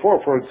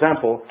 24, for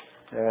example,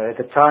 at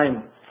the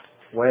time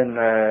when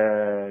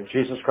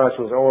Jesus Christ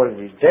was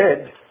already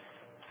dead,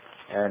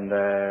 and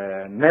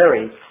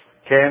Mary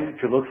came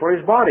to look for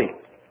his body.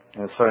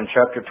 And so in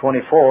chapter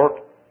 24,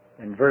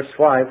 in verse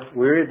 5,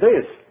 we read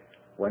this.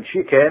 When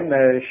she came,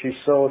 she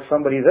saw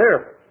somebody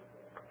there.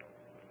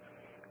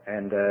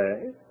 And,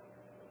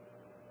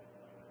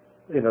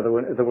 they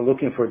were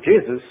looking for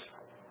Jesus.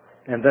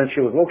 And then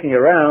she was looking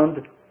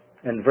around.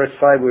 And verse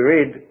 5 we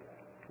read,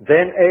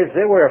 then as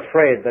they were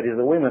afraid, that is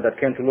the women that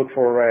came to look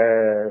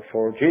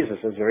for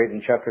Jesus, as we read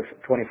in chapter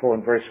 24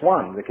 and verse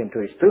 1, they came to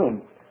his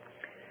tomb.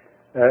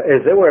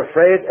 As they were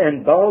afraid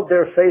and bowed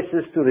their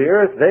faces to the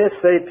earth, they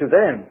said to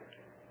them,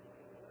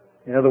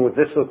 in other words,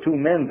 they saw two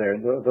men there.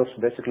 Those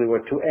basically were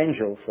two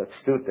angels that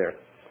stood there.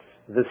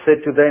 They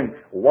said to them,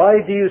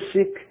 why do you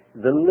seek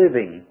the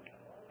living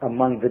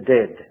among the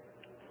dead?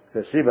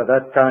 Because see, by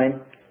that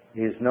time,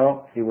 he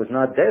was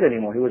not dead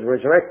anymore. He was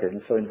resurrected.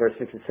 And so in verse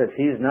 6 it says,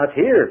 he is not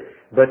here,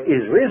 but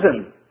is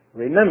risen.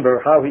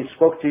 Remember how he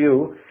spoke to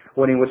you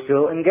when he was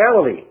still in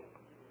Galilee,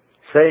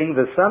 saying,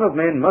 the Son of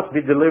Man must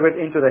be delivered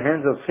into the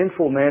hands of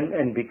sinful men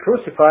and be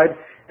crucified,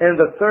 and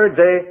the third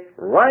day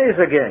rise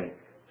again.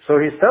 So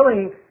he's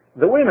telling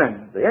the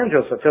women, the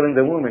angels are telling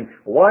the women,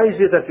 why is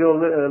it that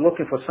you're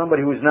looking for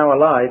somebody who is now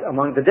alive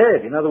among the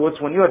dead? In other words,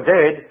 when you're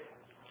dead,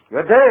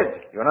 you're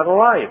dead. You're not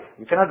alive.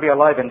 You cannot be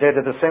alive and dead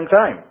at the same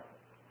time.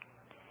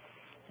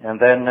 And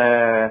then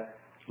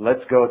let's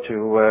go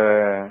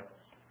to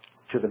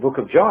to the book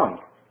of John,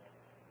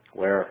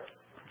 where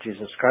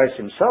Jesus Christ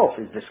himself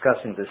is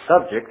discussing this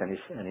subject,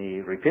 and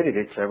he repeated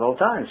it several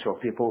times for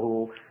people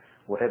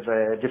who have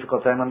a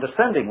difficult time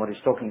understanding what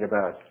he's talking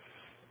about.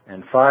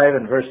 And 5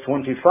 and verse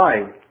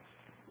 25,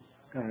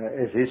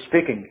 as he's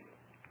speaking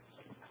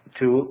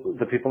to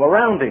the people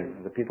around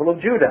him, the people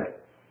of Judah.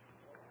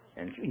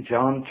 And in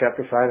John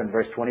chapter 5 and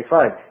verse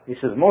 25, he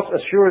says, "Most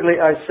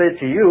assuredly I say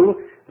to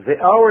you,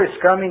 the hour is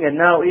coming and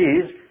now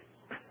is,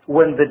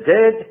 when the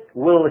dead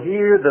will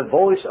hear the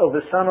voice of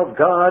the Son of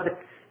God,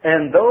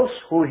 and those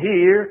who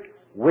hear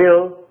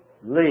will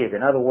live."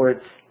 In other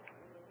words,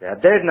 they are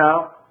dead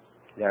now.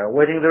 They are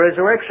awaiting the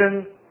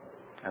resurrection,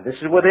 and this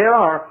is what they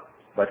are.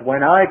 But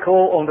when I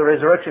call on the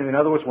resurrection, in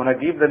other words, when I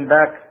give them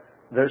back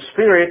their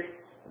spirit,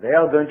 they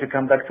are going to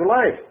come back to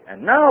life.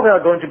 And now they are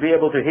going to be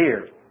able to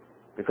hear.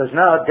 Because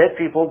now dead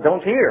people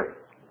don't hear.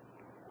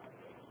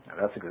 And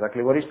that's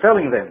exactly what he's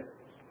telling them.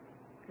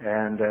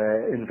 And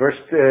in verse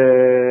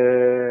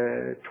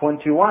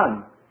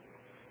 21,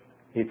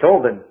 he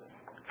told them,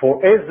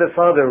 "For as the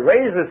Father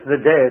raises the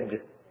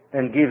dead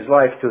and gives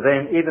life to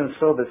them, even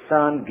so the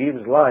Son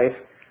gives life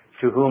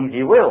to whom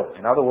he will."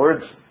 In other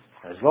words,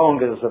 as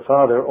long as the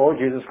Father or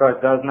Jesus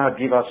Christ does not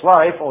give us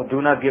life or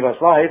do not give us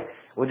life,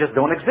 we just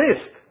don't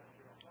exist.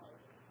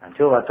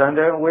 Until that time,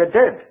 we're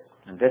dead.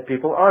 And dead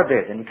people are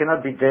dead. And you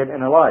cannot be dead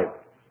and alive.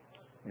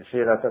 You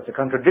see that that's a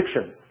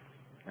contradiction.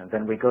 And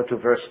then we go to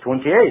verse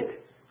 28,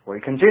 where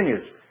he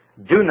continues,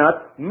 "Do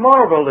not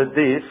marvel at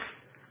this,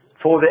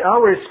 for the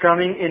hour is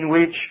coming in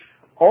which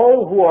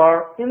all who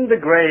are in the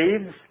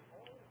graves,"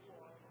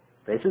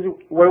 this is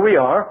where we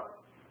are,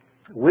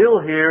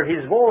 "will hear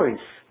his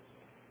voice."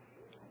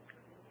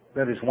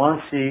 That is,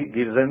 once he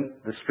gives them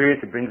the Spirit,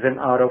 he brings them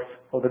out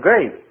of the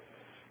grave.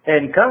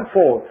 "And come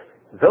forth,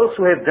 those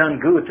who have done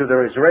good to the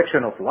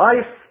resurrection of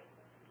life,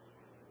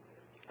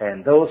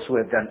 and those who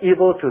have done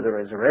evil to the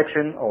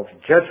resurrection of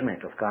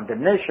judgment, of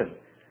condemnation."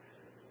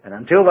 And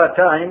until that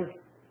time,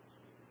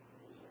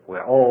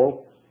 we're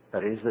all,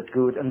 that is, the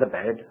good and the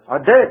bad, are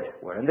dead.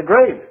 We're in the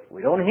grave.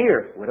 We don't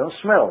hear, we don't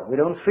smell, we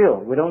don't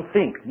feel, we don't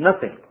think,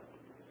 nothing.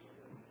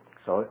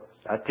 So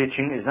that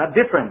teaching is not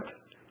different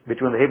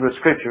between the Hebrew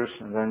Scriptures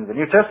and then the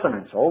New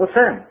Testament. It's all the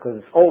same, because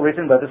it's all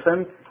written by the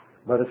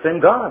same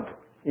God,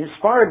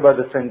 inspired by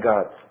the same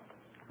God,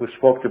 who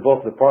spoke to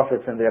both the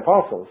prophets and the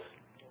apostles.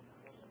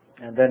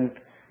 And then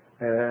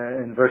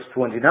in verse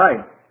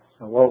 29,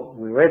 well,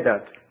 we read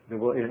that.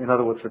 In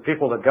other words, the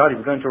people that God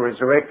is going to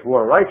resurrect who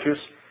are righteous,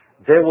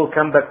 they will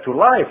come back to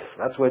life.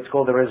 That's why it's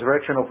called the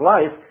resurrection of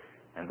life.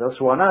 And those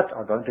who are not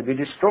are going to be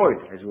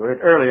destroyed, as we read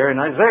earlier in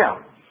Isaiah.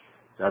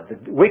 That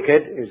the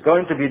wicked is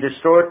going to be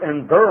destroyed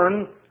and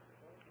burn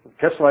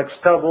just like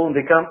stubble and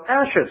become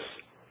ashes.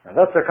 And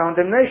that's their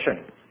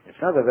condemnation.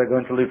 It's not that they're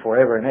going to live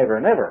forever and ever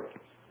and ever.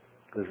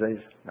 Because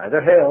there's neither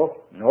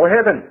hell nor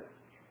heaven.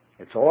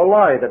 It's all a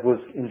lie that was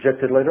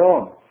injected later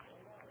on.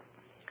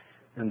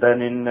 And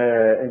then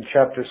in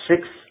chapter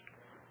 6,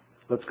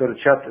 let's go to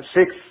chapter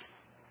 6,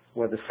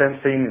 where the same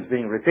thing is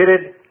being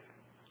repeated.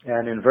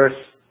 And in verse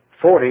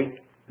 40,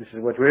 this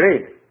is what we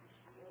read.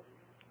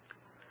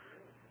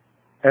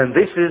 "And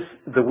this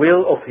is the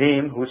will of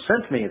him who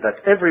sent me,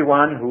 that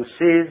everyone who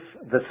sees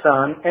the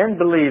Son and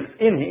believes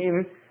in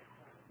him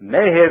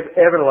may have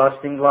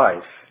everlasting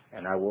life.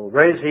 And I will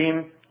raise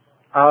him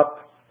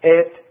up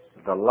at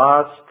the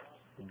last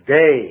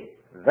day."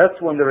 That's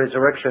when the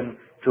resurrection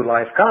to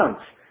life comes.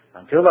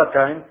 Until that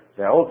time,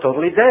 they're all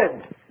totally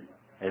dead,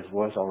 as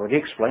was already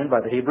explained by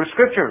the Hebrew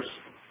Scriptures.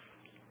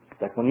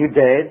 That when you're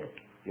dead,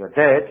 you're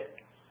dead.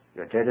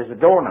 You're dead as a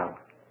doorknob.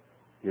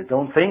 You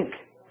don't think.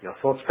 Your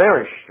thoughts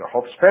perish. Your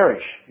hopes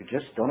perish. You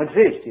just don't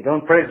exist. You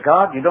don't praise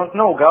God. You don't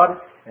know God.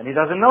 And He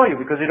doesn't know you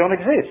because you don't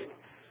exist.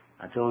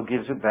 Until He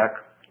gives you back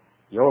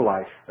your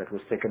life that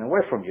was taken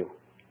away from you.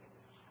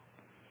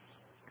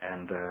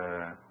 And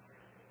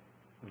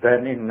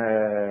then in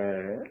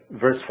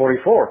verse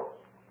 44,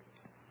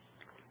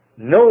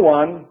 "No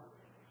one,"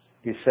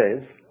 he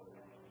says,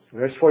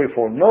 verse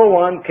 44, "No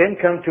one can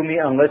come to me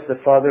unless the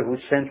Father who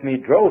sent me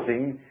draws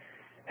him,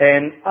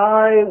 and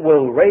I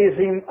will raise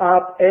him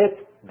up at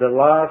the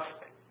last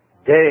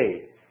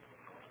day."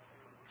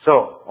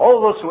 So,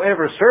 all those who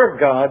ever served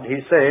God,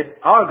 he said,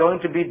 are going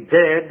to be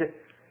dead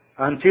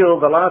until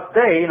the last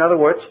day. In other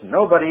words,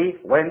 nobody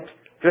went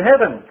to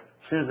heaven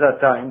since that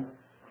time,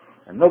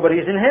 and nobody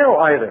is in hell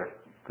either,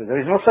 because there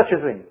is no such a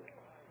thing.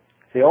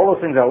 See, all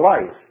those things are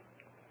lies.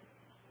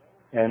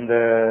 And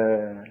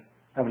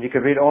I mean, you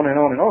can read on and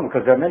on and on,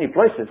 because there are many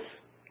places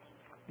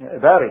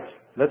about it.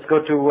 Let's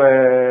go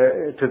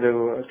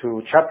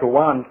to chapter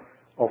 1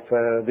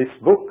 of this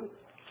book.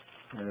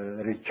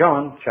 That is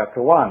John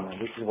chapter 1.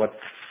 And this is what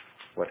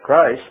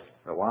Christ,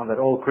 the one that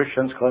all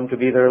Christians claim to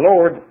be their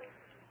Lord,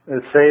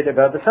 said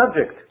about the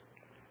subject.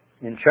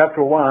 In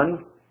chapter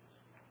 1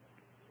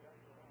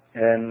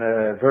 and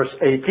verse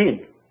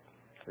 18,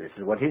 this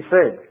is what he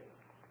said.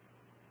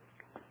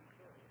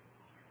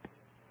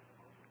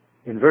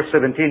 In verse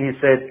 17 he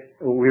said,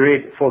 we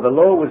read, "For the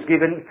law was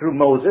given through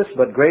Moses,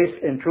 but grace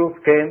and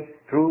truth came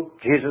through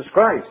Jesus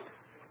Christ."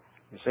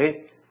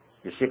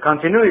 You see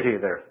continuity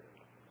there.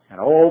 And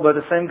all by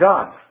the same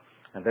God.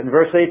 And then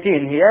verse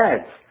 18, he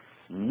adds,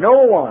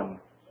 no one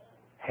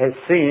has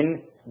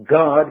seen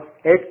God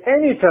at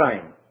any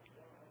time.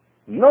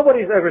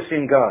 Nobody's ever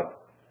seen God.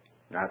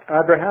 Not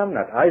Abraham,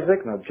 not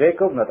Isaac, not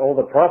Jacob, not all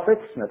the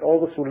prophets, not all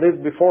those who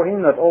lived before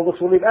him, not all those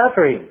who lived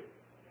after him.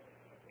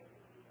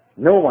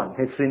 No one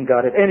has seen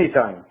God at any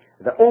time.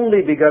 The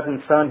only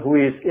begotten Son who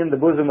is in the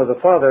bosom of the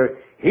Father,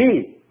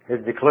 he has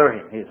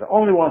declared him. He's the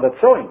only one that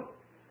saw him.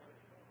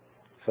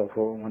 So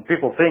when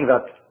people think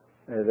that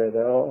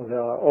they're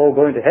all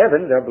going to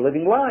heaven, they're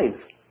believing lies.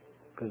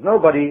 Because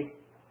nobody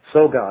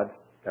saw God.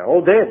 They're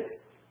all dead.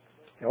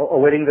 They're all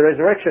awaiting the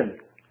resurrection.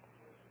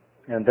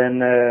 And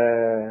then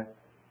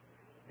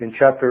in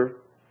chapter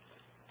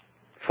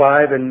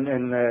 5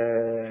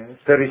 and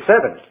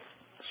 37,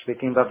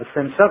 speaking about the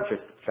same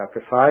subject,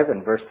 chapter 5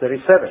 and verse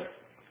 37,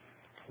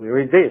 we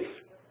read this.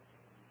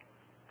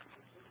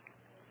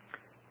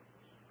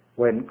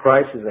 When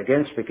Christ is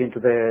again speaking to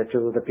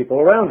the people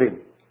around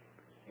him,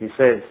 he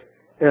says,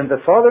 and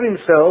the Father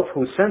himself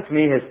who sent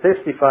me has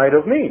testified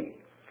of me.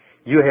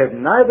 You have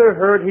neither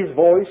heard his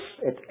voice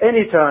at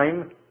any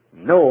time,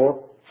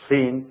 nor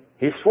seen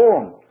his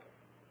form.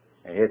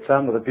 And yet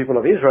some of the people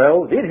of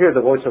Israel did hear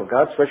the voice of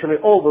God, especially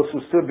all those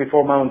who stood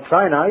before Mount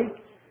Sinai.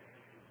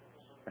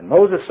 And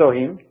Moses saw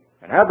him,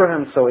 and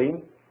Abraham saw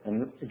him,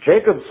 and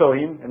Jacob saw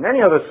him, and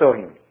many others saw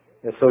him.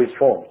 They saw his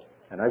form.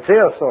 And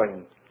Isaiah saw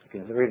him.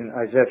 You can read in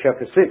Isaiah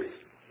chapter 6.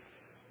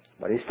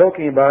 But he's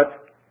talking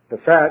about the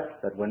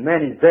fact that when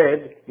man is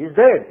dead, he's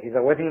dead. He's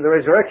awaiting the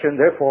resurrection.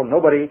 Therefore,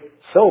 nobody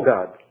saw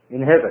God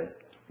in heaven.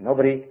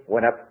 Nobody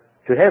went up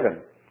to heaven.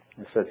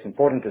 And so it's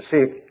important to see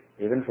it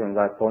even from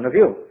that point of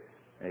view.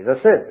 As I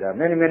said, there are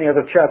many, many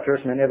other chapters,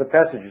 many other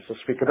passages to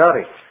speak about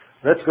it.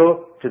 Let's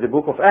go to the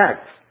book of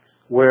Acts,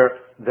 where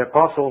the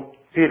Apostle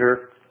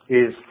Peter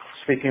is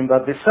speaking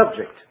about this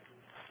subject.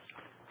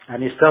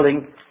 And he's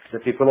telling the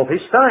people of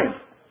his time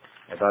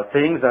about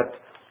things that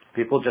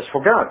people just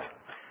forgot.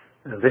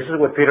 This is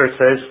what Peter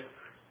says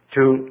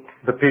to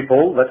the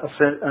people that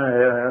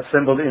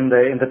assembled in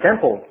the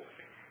temple.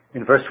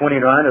 In verse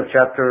 29 of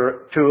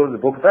chapter 2 of the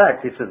book of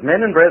Acts, it says,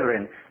 men and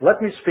brethren,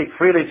 let me speak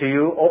freely to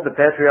you of the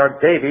patriarch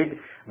David,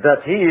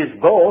 that he is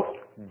both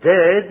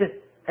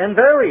dead and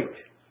buried,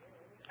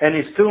 and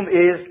his tomb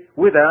is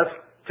with us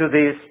to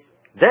this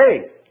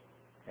day.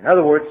 In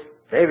other words,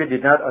 David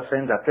did not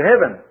ascend up to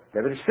heaven.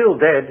 David is still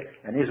dead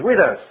and is with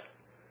us.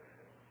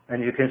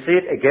 And you can see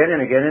it again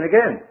and again and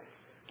again.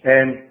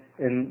 And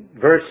in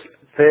verse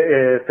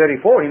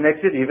 34, he makes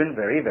it even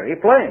very, very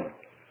plain.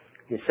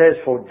 He says,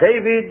 for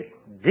David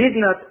did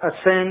not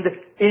ascend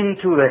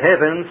into the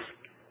heavens,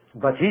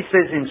 but he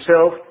says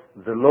himself,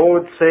 the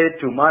Lord said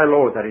to my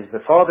Lord, that is the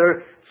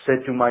Father,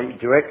 said to my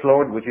direct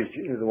Lord, which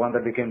is the one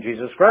that became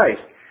Jesus Christ,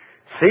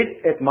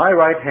 sit at my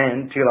right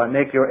hand till I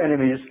make your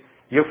enemies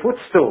your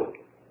footstool.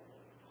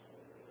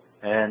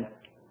 And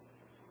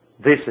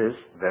this is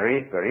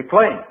very, very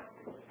plain.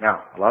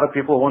 Now, a lot of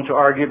people want to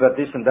argue about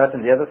this and that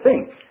and the other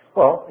thing.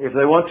 Well, if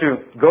they want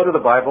to go to the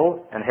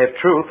Bible and have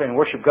truth and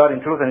worship God in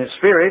truth and in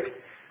spirit,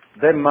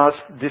 they must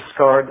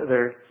discard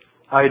their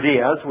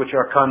ideas which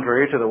are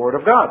contrary to the Word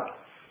of God.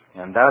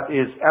 And that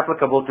is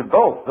applicable to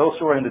both, those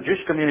who are in the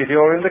Jewish community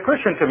or in the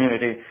Christian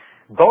community.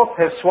 Both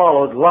have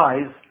swallowed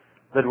lies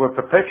that were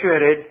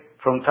perpetuated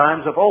from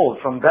times of old,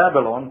 from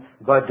Babylon,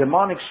 by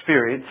demonic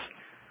spirits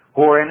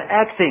who are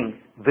enacting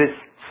this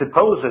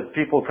supposed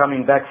people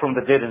coming back from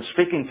the dead and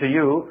speaking to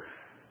you,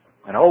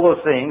 and all those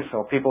things,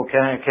 or people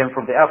came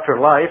from the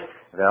afterlife.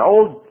 They're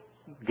all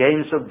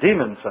games of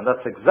demons, and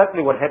that's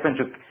exactly what happened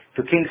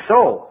to King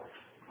Saul,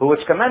 who was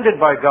commanded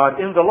by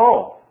God in the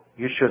law.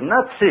 You should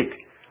not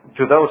seek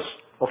to those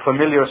of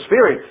familiar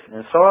spirits.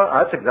 And so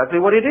that's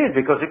exactly what he did,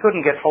 because he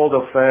couldn't get hold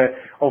of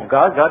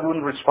God. God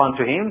wouldn't respond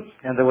to him,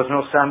 and there was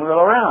no Samuel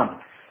around.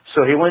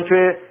 So he went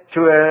to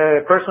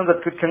a person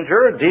that could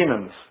conjure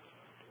demons,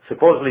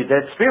 supposedly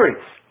dead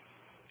spirits.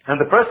 And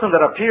the person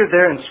that appeared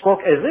there and spoke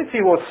as if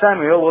he was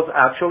Samuel was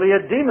actually a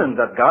demon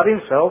that God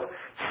himself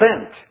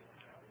sent.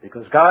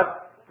 Because God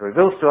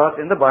reveals to us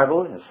in the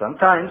Bible, and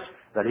sometimes,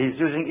 that he's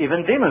using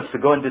even demons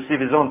to go and deceive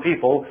his own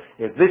people,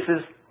 if this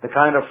is the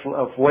kind of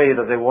way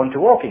that they want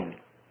to walk in.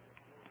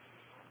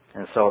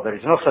 And so there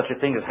is no such a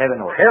thing as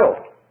heaven or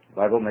hell. The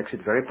Bible makes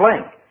it very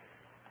plain.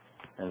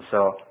 And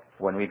so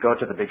when we go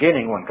to the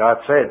beginning, when God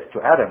said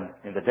to Adam,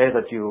 in the day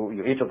that you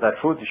eat of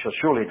that fruit, you shall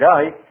surely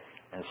die,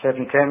 and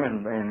Satan came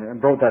and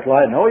brought that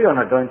lie, no, you're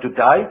not going to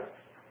die.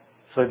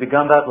 So he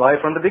began that lie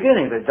from the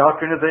beginning, the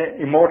doctrine of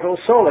the immortal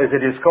soul, as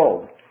it is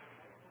called.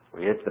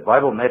 Yet the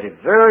Bible made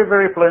it very,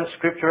 very plain,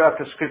 scripture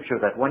after scripture,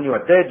 that when you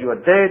are dead,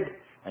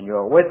 and you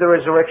await the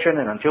resurrection,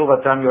 and until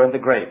that time you're in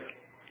the grave.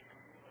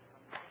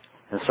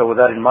 And so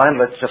with that in mind,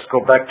 let's just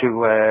go back to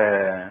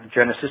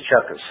Genesis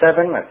chapter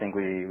 7. I think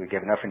we gave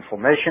enough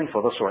information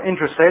for those who are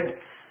interested.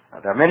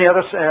 There are many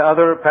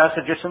other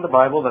passages in the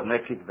Bible that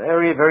make it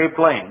very, very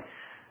plain.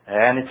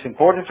 And it's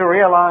important to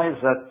realize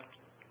that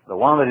the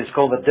one that is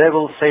called the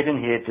devil,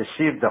 Satan, he had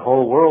deceived the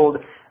whole world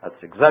That's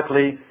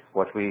exactly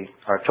what we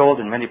are told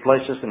in many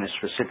places, and is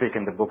specific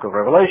in the book of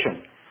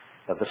Revelation,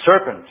 that the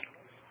serpent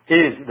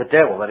is the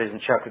devil. That is in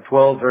chapter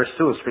 12, verse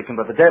 2, speaking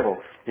about the devil,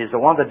 is the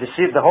one that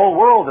deceived the whole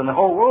world, and the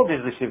whole world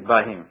is deceived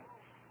by him.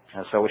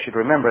 And so we should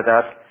remember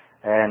that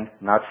and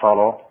not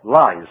follow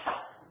lies.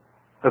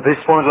 At this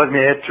point, let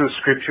me add two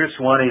scriptures.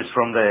 One is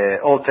from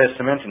the Old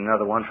Testament, and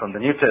another one from the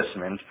New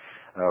Testament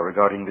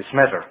regarding this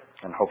matter.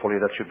 And hopefully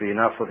that should be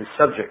enough for this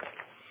subject.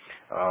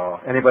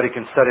 Anybody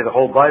can study the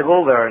whole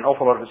Bible. There are an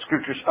awful lot of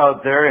scriptures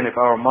out there, and if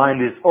our mind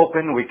is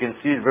open, we can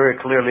see it very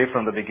clearly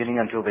from the beginning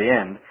until the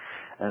end,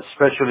 and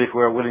especially if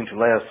we are willing to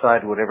lay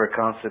aside whatever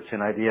concepts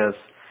and ideas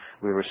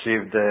we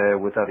received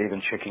without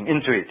even checking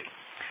into it.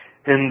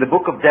 In the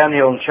book of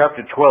Daniel, in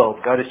chapter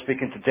 12, God is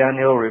speaking to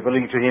Daniel,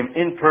 revealing to him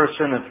in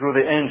person and through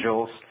the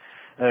angels,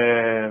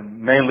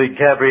 mainly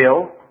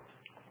Gabriel,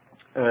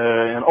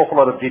 an awful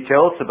lot of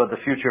details about the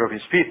future of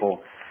his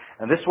people.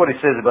 And this is what he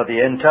says about the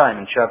end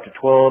time in chapter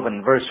 12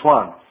 and verse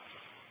 1.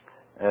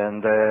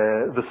 And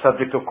the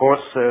subject, of course,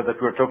 that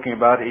we're talking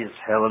about is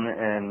hell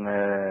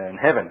and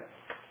heaven,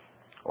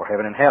 or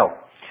heaven and hell.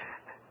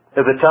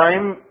 At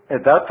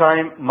that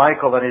time,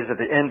 Michael, that is at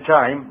the end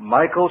time,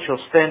 Michael shall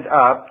stand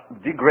up,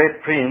 the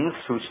great prince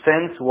who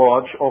stands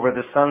watch over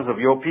the sons of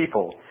your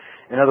people.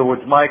 In other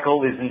words,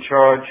 Michael is in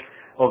charge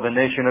of the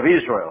nation of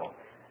Israel.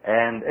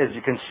 And as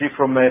you can see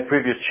from a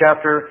previous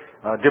chapter,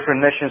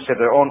 different nations have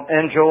their own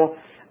angel,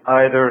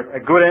 either a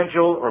good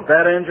angel or a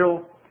bad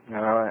angel.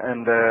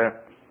 And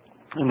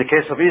in the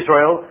case of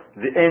Israel,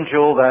 the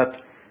angel that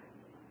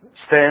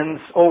stands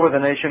over the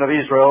nation of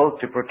Israel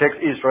to protect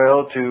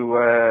Israel,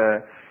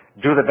 to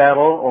do the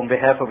battle on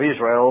behalf of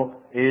Israel,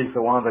 is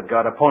the one that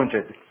God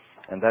appointed.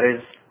 And that is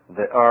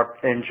the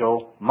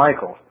archangel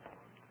Michael.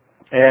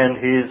 And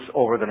he is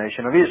over the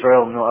nation of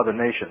Israel, no other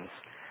nations.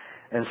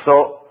 And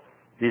so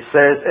he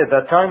says, at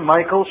that time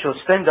Michael shall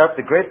stand up,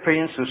 the great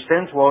prince who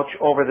stands watch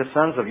over the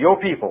sons of your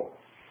people.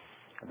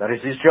 That is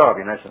his job,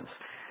 in essence.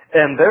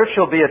 And there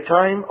shall be a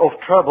time of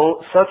trouble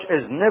such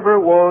as never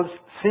was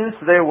since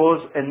there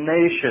was a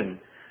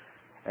nation.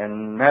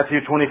 And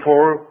Matthew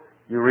 24,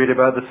 you read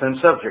about the same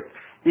subject.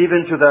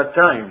 Even to that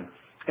time.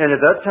 And at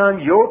that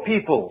time your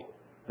people,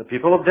 the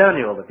people of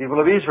Daniel, the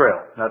people of Israel,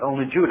 not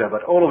only Judah,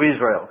 but all of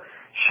Israel,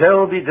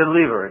 shall be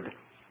delivered,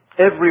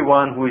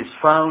 everyone who is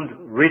found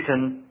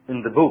written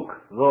in the book.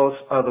 Those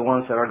are the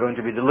ones that are going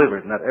to be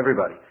delivered, not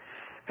everybody.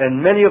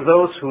 And many of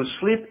those who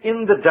sleep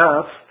in the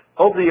dust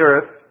of the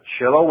earth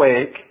shall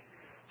awake,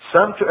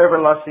 some to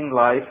everlasting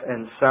life,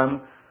 and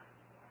some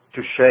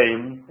to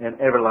shame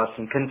and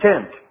everlasting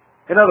contempt.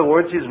 In other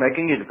words, he's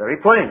making it very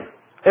plain.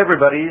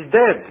 Everybody is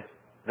dead.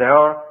 They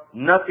are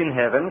not in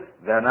heaven.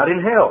 They are not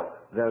in hell.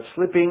 They are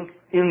sleeping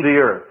in the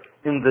earth,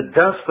 in the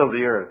dust of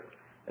the earth.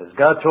 As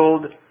God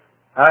told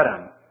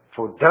Adam,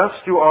 for dust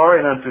you are,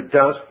 and unto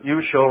dust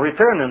you shall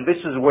return. And this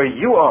is where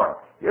you are.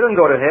 You don't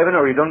go to heaven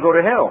or you don't go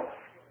to hell.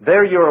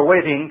 There you are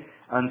waiting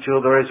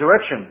until the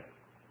resurrection.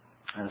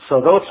 And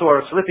so those who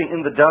are sleeping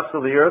in the dust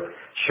of the earth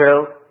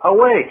shall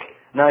awake.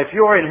 Now if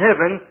you are in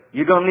heaven,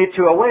 you don't need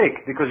to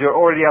awake because you're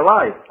already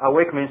alive.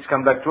 Awake means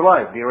come back to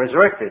life, be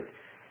resurrected.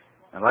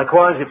 And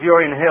likewise, if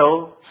you're in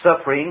hell,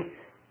 suffering,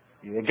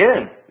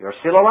 you're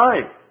still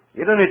alive.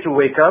 You don't need to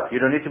wake up. You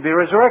don't need to be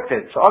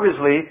resurrected. So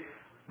obviously,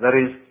 that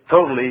is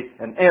totally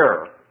an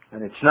error.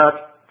 And it's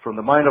not from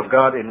the mind of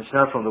God, and it's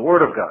not from the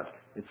Word of God.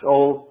 It's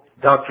all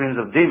doctrines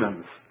of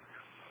demons.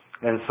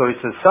 And so he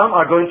says, some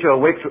are going to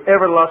awake to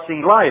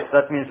everlasting life.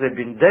 That means they've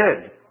been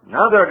dead.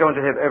 Now they're going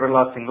to have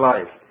everlasting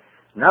life.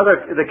 Now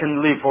they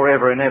can live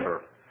forever and ever.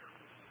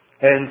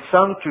 And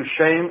some to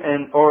shame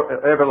and or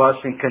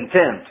everlasting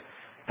contempt.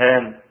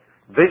 And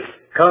this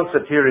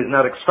concept here is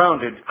not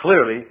expounded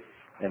clearly,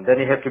 and then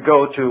you have to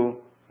go to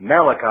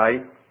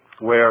Malachi,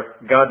 where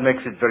God makes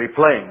it very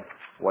plain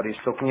what he's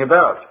talking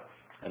about.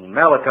 And in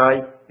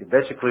Malachi, you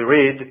basically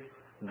read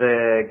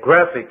the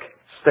graphic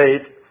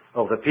state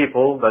of the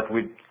people that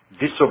would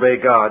disobey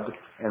God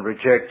and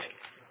reject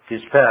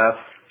his path,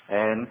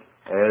 and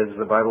as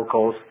the Bible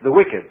calls, the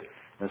wicked.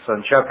 And so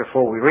in chapter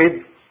 4 we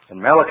read,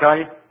 in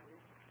Malachi,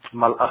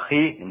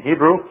 Malachi in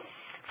Hebrew,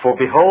 for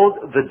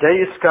behold, the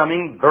day is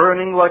coming,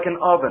 burning like an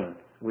oven.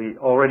 We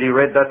already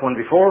read that one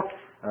before,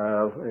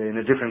 in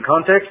a different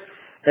context.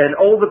 And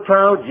all the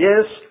proud,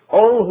 yes,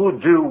 all who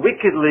do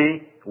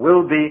wickedly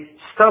will be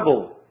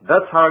stubble.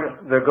 That's how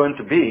they're going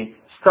to be,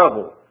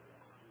 stubble.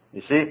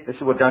 You see, this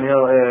is what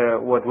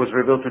what was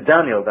revealed to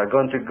Daniel. They're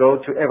going to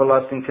go to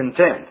everlasting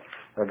contempt.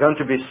 They're going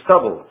to be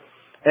stubble.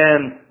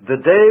 And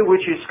the day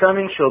which is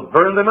coming shall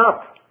burn them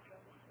up.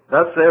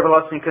 That's the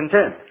everlasting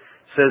contempt,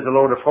 says the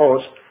Lord of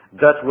hosts,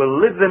 that will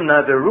leave them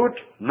neither root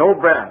nor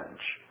branch.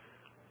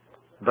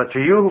 But to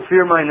you who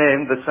fear my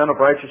name, the Son of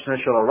Righteousness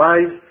shall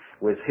arise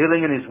with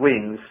healing in his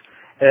wings,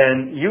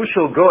 and you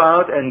shall go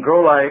out and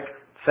grow like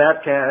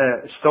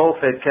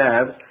stall-fed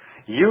calves.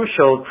 You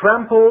shall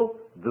trample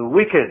the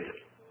wicked,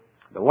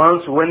 the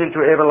ones who went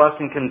into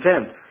everlasting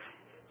contempt.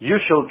 You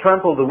shall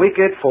trample the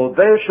wicked, for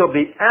there shall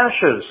be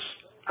ashes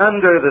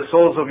under the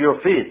soles of your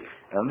feet.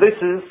 And this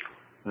is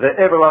the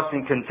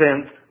everlasting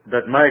contempt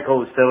that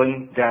Michael is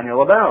telling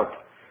Daniel about.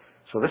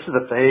 So this is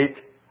the fate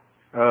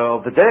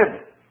of the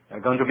dead. They're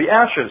going to be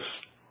ashes.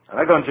 They're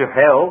not going to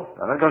hell.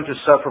 They're not going to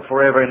suffer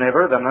forever and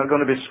ever. They're not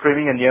going to be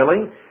screaming and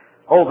yelling.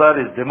 All that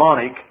is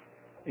demonic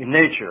in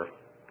nature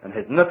and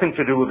has nothing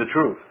to do with the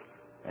truth.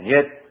 And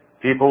yet,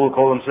 people who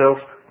call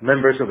themselves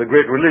members of the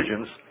great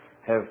religions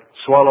have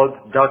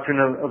swallowed doctrine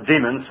of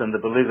demons, and they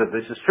believe that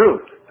this is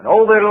truth. And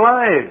all their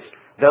lives,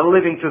 they're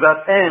living to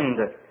that end.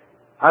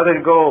 Either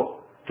to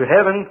go to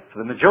heaven, for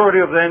the majority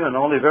of them, and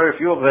only very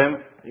few of them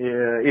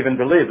even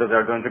believe that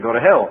they're going to go to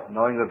hell,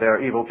 knowing that they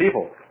are evil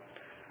people.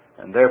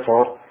 And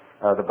therefore,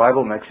 the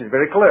Bible makes it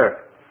very clear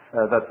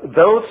that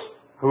those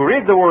who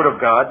read the Word of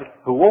God,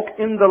 who walk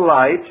in the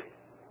light,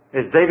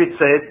 as David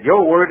said,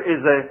 your Word is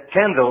a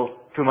candle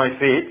to my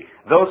feet.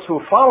 Those who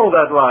follow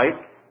that light,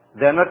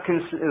 they're not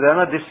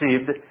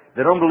deceived.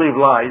 They don't believe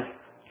lies.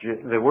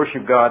 They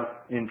worship God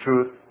in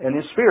truth and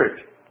in spirit.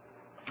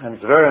 And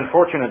it's very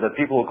unfortunate that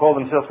people who call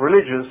themselves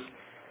religious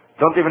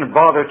don't even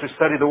bother to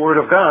study the Word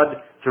of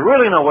God to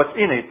really know what's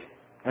in it,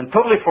 and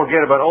totally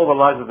forget about all the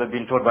lies that they've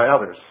been taught by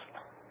others.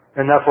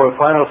 And now for a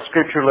final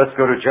scripture, let's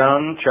go to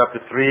John chapter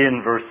 3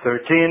 and verse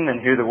 13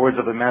 and hear the words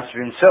of the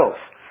Master himself,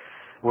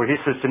 where he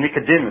says to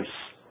Nicodemus,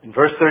 in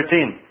verse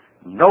 13,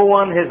 no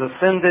one has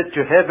ascended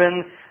to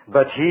heaven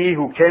but he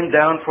who came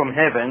down from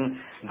heaven,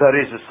 that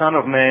is the Son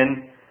of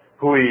Man,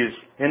 who is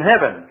in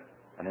heaven.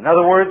 And in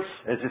other words,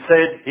 as he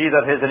said, he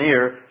that has an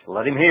ear,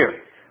 let him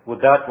hear.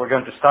 With that, we're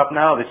going to stop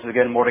now. This is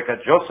again Mordecai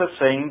Joseph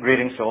saying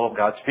greetings to all of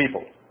God's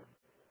people.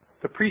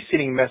 The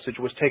preceding message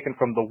was taken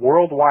from the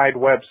worldwide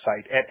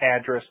website at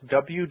address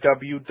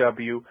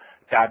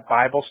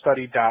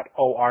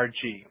www.biblestudy.org.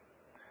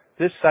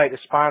 This site is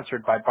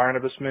sponsored by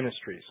Barnabas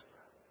Ministries.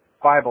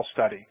 Bible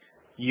study.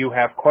 You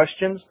have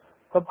questions,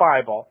 the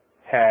Bible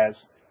has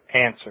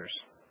answers.